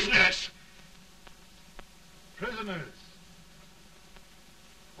of prisoners. Prisoners.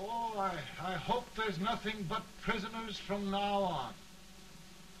 Oh, I hope there's nothing but prisoners from now on.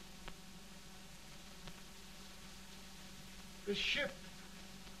 The ship.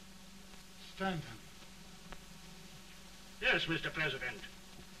 Stanton. Yes, Mr. President.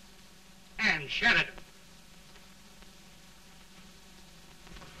 And Sheridan.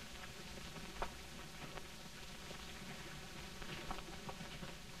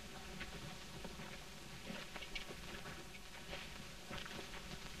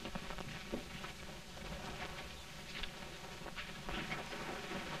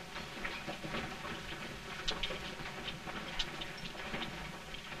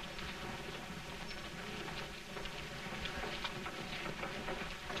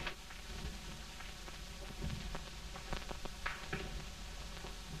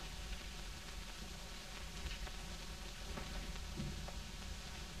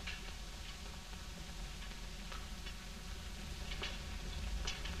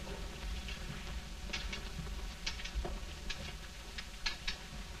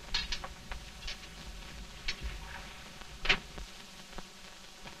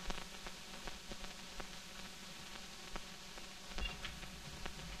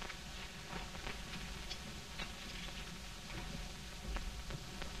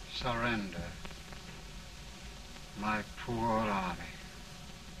 Surrender. My poor army.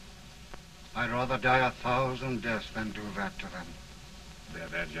 I'd rather die 1,000 deaths than do that to them.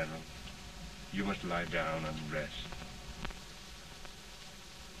 There, General. You must lie down and rest.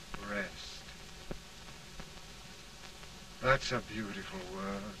 Rest. That's a beautiful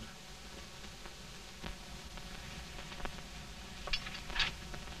word.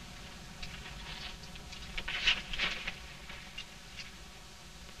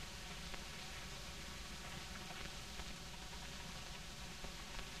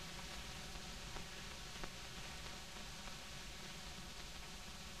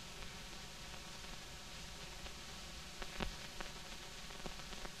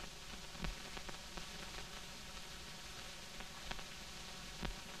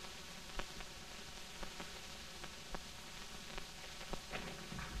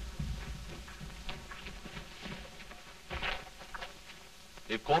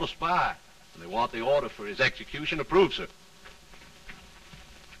 They've caught a spy, and they want the order for his execution approved, sir.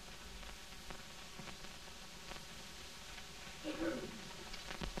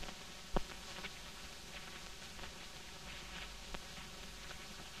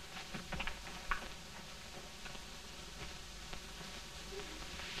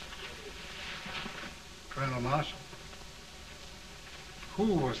 Colonel Marshall.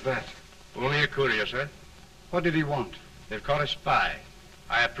 Who was that? Only a courier, sir. What did he want? They've caught a spy.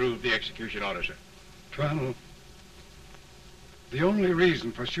 I approve the execution order, sir. Colonel, the only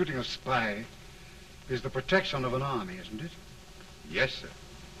reason for shooting a spy is the protection of an army, isn't it? Yes, sir.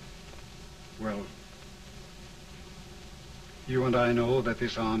 Well, you and I know that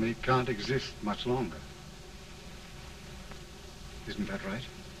this army can't exist much longer. Isn't that right?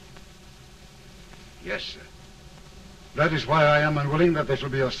 Yes, sir. That is why I am unwilling that there shall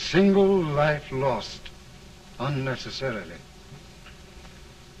be a single life lost unnecessarily.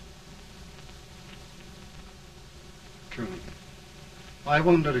 Colonel, I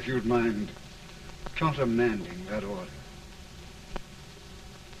wonder if you'd mind countermanding that order.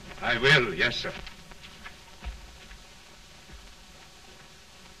 I will, yes, sir.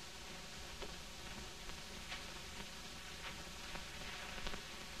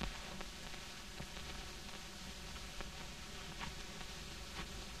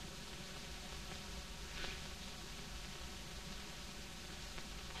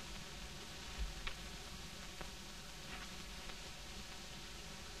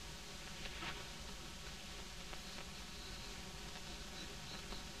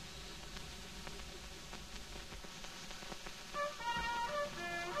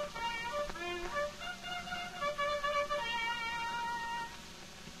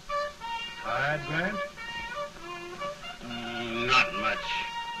 Tired, Grant? Not much.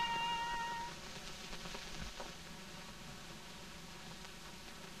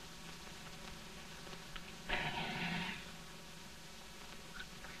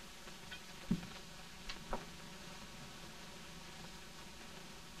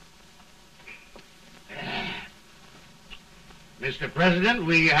 Mr. President,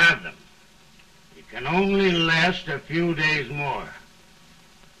 we have them. It can only last a few days more.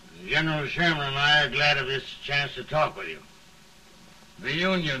 General Sherman and I are glad of this chance to talk with you. The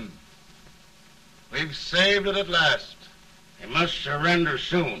Union. We've saved it at last. They must surrender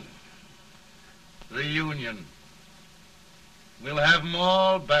soon. The Union. We'll have them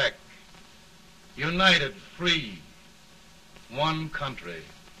all back. United, free. One country.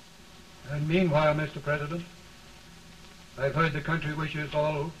 And meanwhile, Mr. President, I've heard the country wishes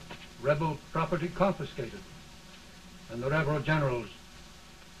all rebel property confiscated, and the rebel generals,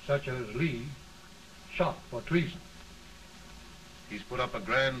 such as Lee, shot for treason. He's put up a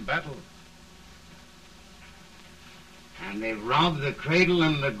grand battle. And they've robbed the cradle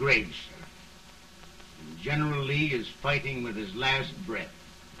and the grave, sir. And General Lee is fighting with his last breath.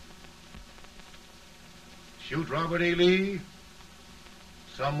 Shoot Robert E. Lee?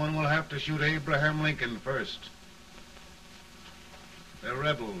 Someone will have to shoot Abraham Lincoln first. They're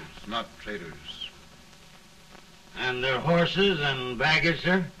rebels, not traitors. And their horses and baggage,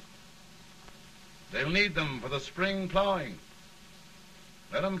 sir? They'll need them for the spring plowing.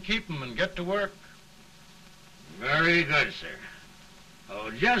 Let them keep them and get to work. Very good, sir. Oh,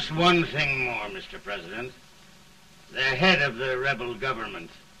 just one thing more, Mr. President. The head of the rebel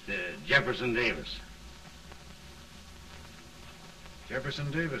government, Jefferson Davis. Jefferson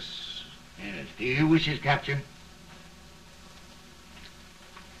Davis. Yes. Do you wish his capture?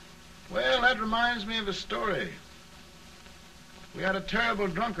 Well, that reminds me of a story. We had a terrible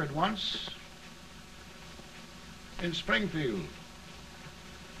drunkard once in Springfield.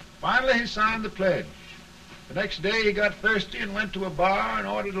 Finally, he signed the pledge. The next day, he got thirsty and went to a bar and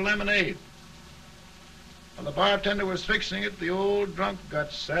ordered a lemonade. While the bartender was fixing it, the old drunk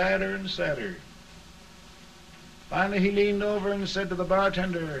got sadder and sadder. Finally, he leaned over and said to the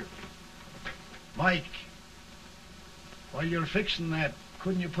bartender, "Mike, while you're fixing that,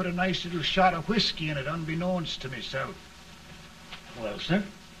 couldn't you put a nice little shot of whiskey in it, unbeknownst to myself?" Well, sir?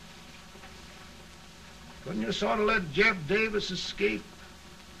 Couldn't you sort of let Jeff Davis escape,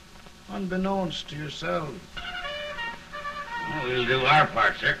 unbeknownst to yourself? Well, we'll do our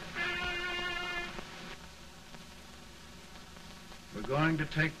part, sir. We're going to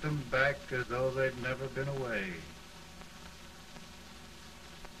take them back as though they'd never been away.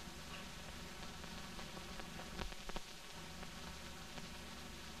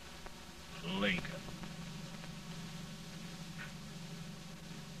 Lincoln.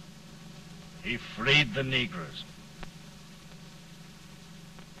 He freed the Negroes.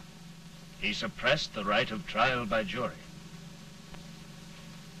 He suppressed the right of trial by jury.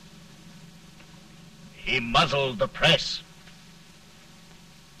 He muzzled the press.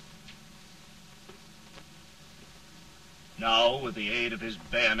 Now, with the aid of his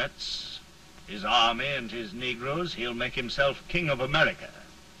bayonets, his army, and his Negroes, he'll make himself king of America.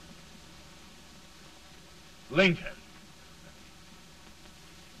 Lincoln.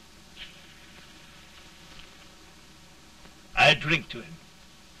 I drink to him.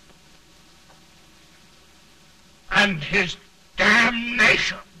 And his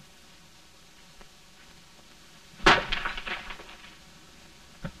damnation.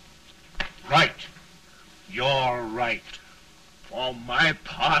 Right. You're right. For my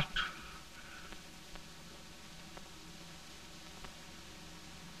part,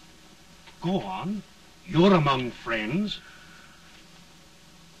 Go on. You're among friends.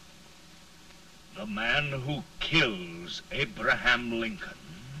 the man who kills Abraham Lincoln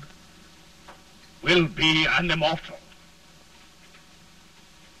will be an immortal.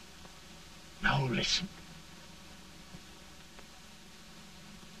 Now listen.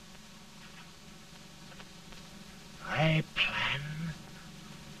 I plan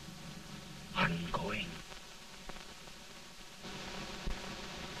on going.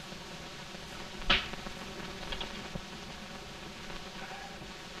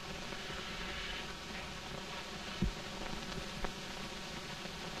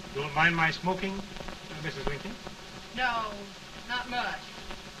 Don't mind my smoking, Mrs. Lincoln? No, not much.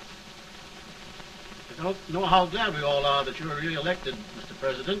 I don't know how glad we all are that you're re-elected, Mr.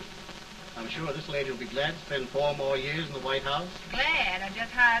 President. I'm sure this lady will be glad to spend 4 more years in the White House. Glad. I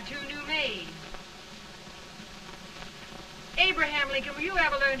just hired 2 new maids. Abraham Lincoln, will you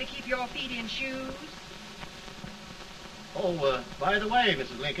ever learn to keep your feet in shoes? Oh, by the way,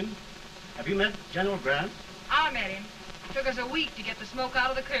 Mrs. Lincoln, have you met General Grant? I met him. Took us a week to get the smoke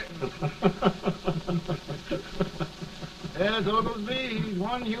out of the curtains. Yes, Oglesby, he's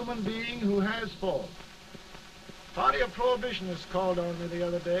one human being who has faults. Party of Prohibitionists called on me the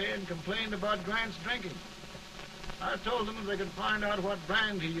other day and complained about Grant's drinking. I told them if they could find out what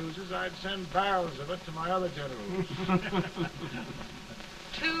brand he uses, I'd send barrels of it to my other generals.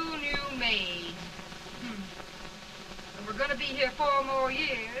 2 new maids. And we're going to be here 4 more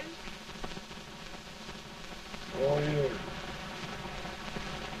years. 4 years.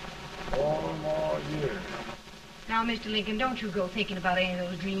 4 more years. Now, Mr. Lincoln, don't you go thinking about any of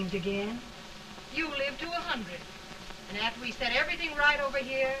those dreams again. You live to 100. And after we set everything right over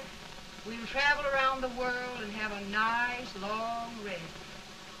here, we'll travel around the world and have a nice, long rest.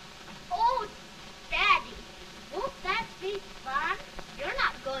 Oh, Daddy, won't that be fun? You're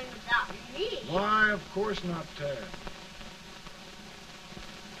not going without me. Why, of course not, Tad.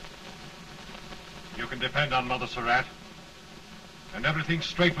 You can depend on Mother Surratt. And everything's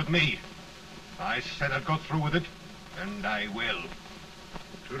straight with me. I said I'd go through with it, and I will.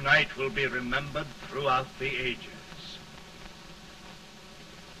 Tonight will be remembered throughout the ages.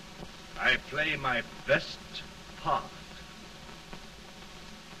 I play my best part.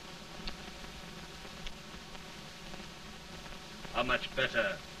 How much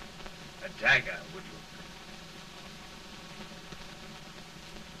better a dagger would look?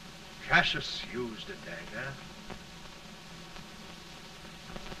 Cassius used a dagger.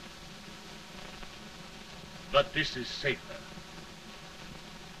 But this is safer.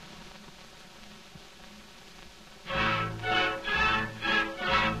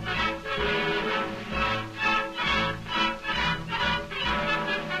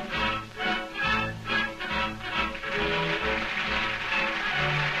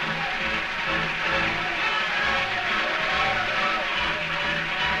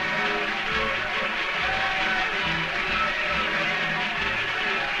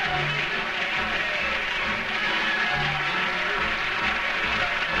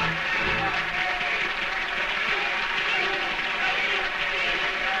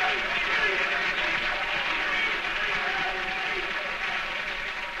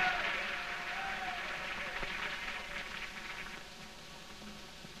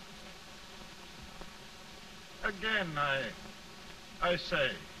 Again, I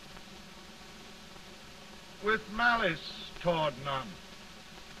say, with malice toward none,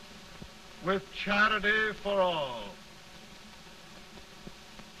 with charity for all,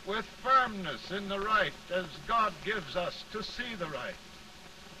 with firmness in the right as God gives us to see the right,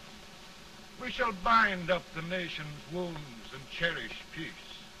 we shall bind up the nation's wounds and cherish peace.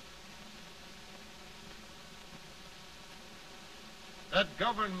 That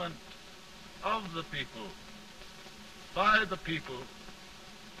government of the people, by the people,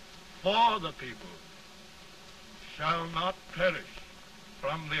 for the people, shall not perish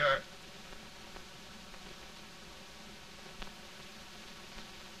from the earth.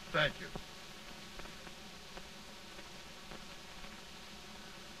 Thank you.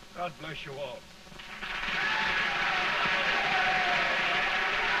 God bless you all.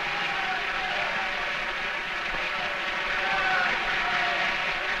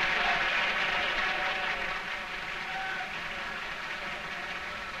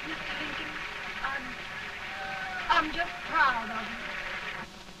 I'm just proud of you.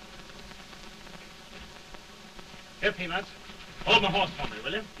 Here, Peanuts. Hold my horse for me,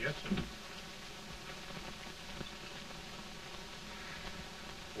 will you? Yes, sir.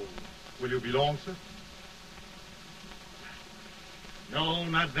 Oh, will you be long, sir? No,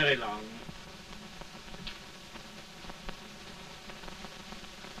 not very long.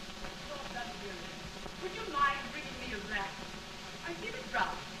 Would you mind bringing me a rat? I feel it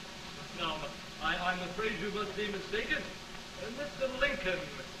drop. No, I'm afraid you must be mistaken. Mr. Lincoln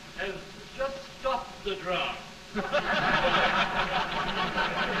has just stopped the draft.